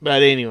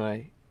 but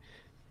anyway,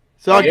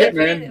 so Oh, I yeah, get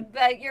man.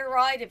 But you're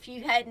right. If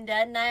you hadn't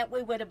done that,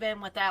 we would have been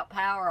without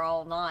power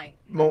all night.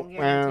 I Mo- can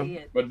guarantee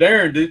it. But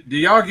Darren, do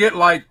y'all get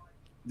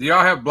do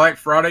y'all have Black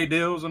Friday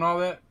deals and all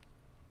that?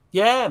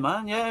 Yeah,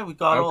 man. Yeah, we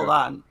got all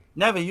Okay. that.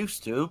 Never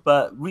used to,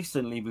 but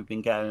recently we've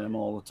been getting them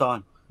all the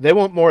time. they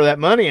want more of that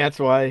money. That's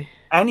why.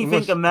 Anything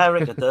Must-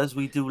 America does,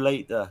 we do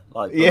later.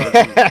 Like,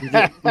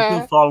 Yeah. we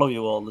do follow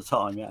you all the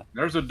time. Yeah.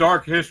 There's a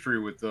dark history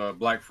with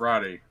Black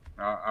Friday.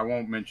 I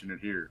won't mention it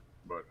here,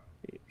 but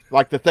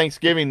Like the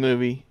Thanksgiving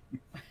movie,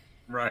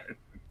 right.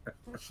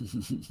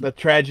 the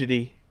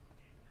tragedy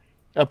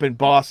up in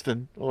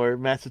Boston or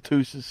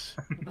Massachusetts.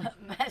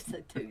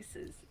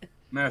 Massachusetts.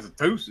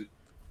 Massachusetts.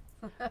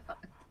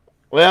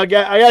 Well, I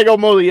gotta go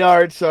mow the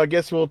yard, so I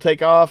guess we'll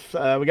take off.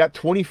 We got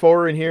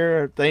 24 in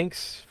here.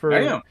 Thanks for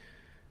Damn.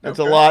 that's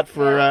Okay. a lot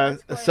for Yeah,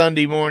 that's a great.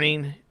 Sunday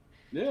morning.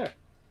 Yeah.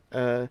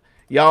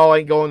 Y'all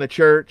ain't going to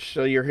church,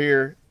 so you're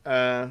here.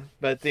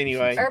 But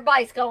anyway,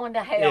 Everybody's going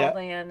to hell Yeah.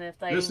 then if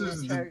they This in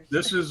is the church.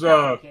 this is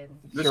No, I'm kidding.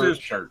 this Church. is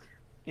church.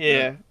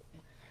 yeah.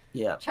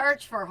 Yeah.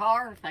 Church for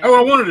horror fans. Oh,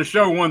 I wanted to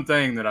show one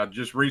thing that I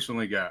just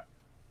recently got.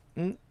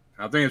 Mm.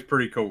 I think it's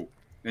pretty cool,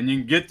 and you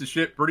can get the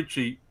shit pretty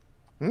cheap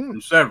Mm.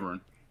 from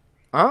Severin.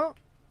 Huh?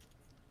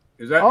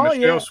 Is that Oh, Michelle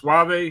yeah.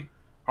 Suave?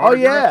 Oh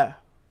autograph? yeah.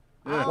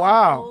 Yeah. Oh,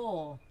 Wow.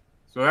 cool.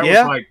 So that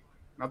Yeah. was like,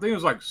 I think it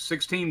was like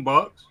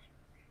 $16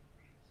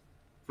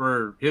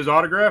 for his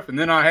autograph, and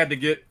then I had to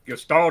get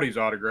Gastaldi's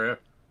autograph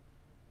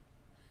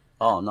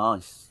Oh,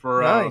 nice.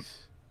 for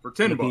Nice. for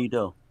 $10.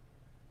 Libido.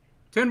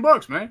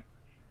 $10, man.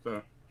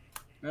 So,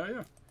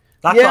 yeah.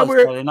 That Yeah, guy's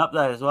we're- getting up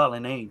there as well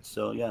in age.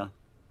 So yeah.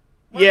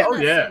 We're Yeah. gonna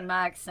Oh, yeah. see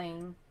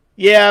Maxine.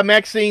 Yeah,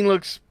 Maxine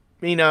looks.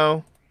 You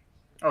know.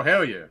 Oh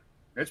hell yeah!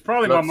 It's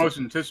probably my Looks- most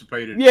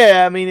anticipated.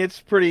 Yeah, I mean it's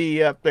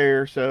pretty up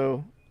there.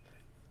 So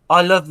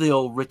I love the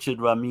old Richard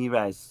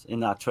Ramirez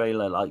in that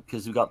trailer, like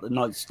because we got the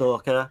Night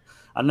Stalker,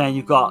 and then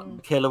you've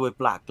got Killer with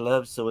Black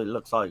Gloves, so it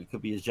looks like it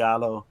could be a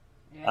Giallo.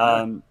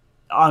 Yeah.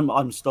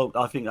 I'm stoked.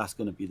 I think that's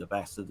going to be the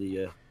best of the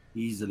year,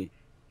 easily.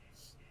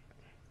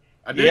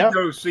 I did Yeah.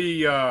 go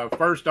see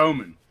First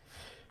Omen.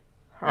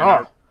 and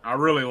oh, I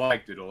really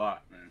liked it a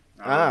lot, man.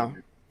 Wow.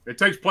 It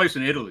takes place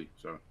in Italy,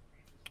 so.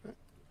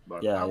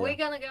 But Yeah. Are yeah. we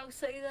gonna go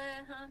see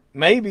that, huh?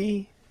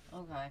 maybe.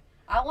 Okay.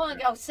 I want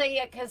to go see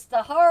it because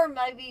the horror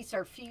movies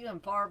are few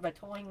and far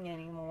between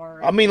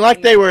anymore. I mean,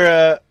 like they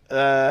were.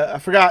 I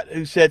forgot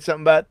who said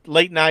something about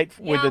Late Night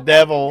with the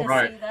Devil,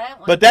 Right.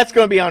 but that's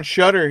going to be on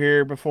Shudder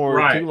here before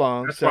Right. too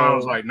long. That's so why I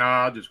was like,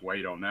 nah, I'll just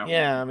wait on that.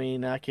 yeah, one. I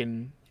mean, I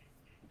can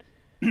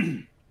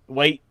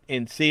wait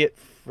and see it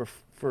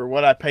for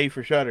what I pay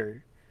for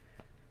Shudder.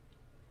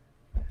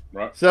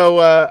 Right. So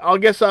I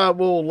guess I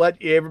will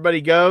let everybody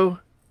go,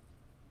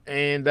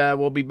 and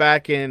we'll be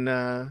back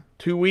in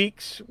 2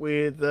 weeks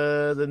with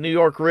the New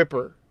York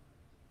Ripper,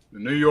 The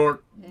New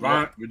York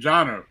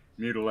Vagina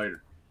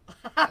Mutilator.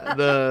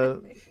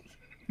 the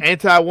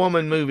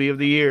anti-woman movie of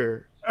the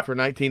year for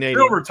 1980.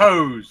 Silver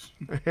Toes.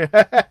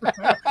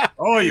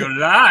 Oh, you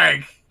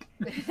like?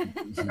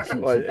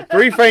 What,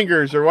 Three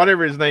Fingers or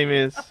whatever his name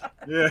is.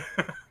 Yeah.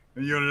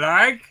 You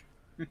like?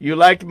 You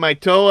liked my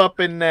toe up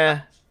in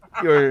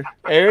your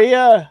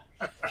area?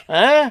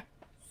 Huh?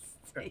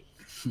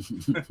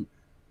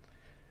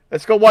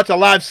 Let's go watch a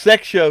live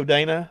sex show,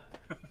 Dana.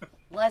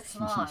 Let's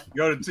not.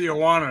 Go to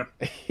Tijuana.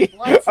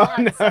 Let's not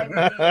say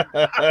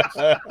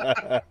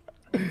that.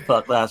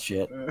 Fuck that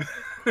shit.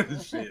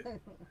 Shit.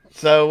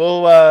 So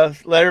we'll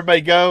let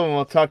everybody go, and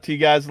we'll talk to you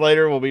guys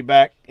later. We'll be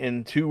back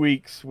in 2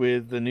 weeks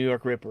with the New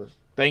York Ripper.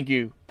 Thank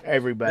you,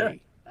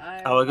 everybody.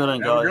 Have a good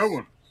one, Have a guys. good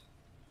one.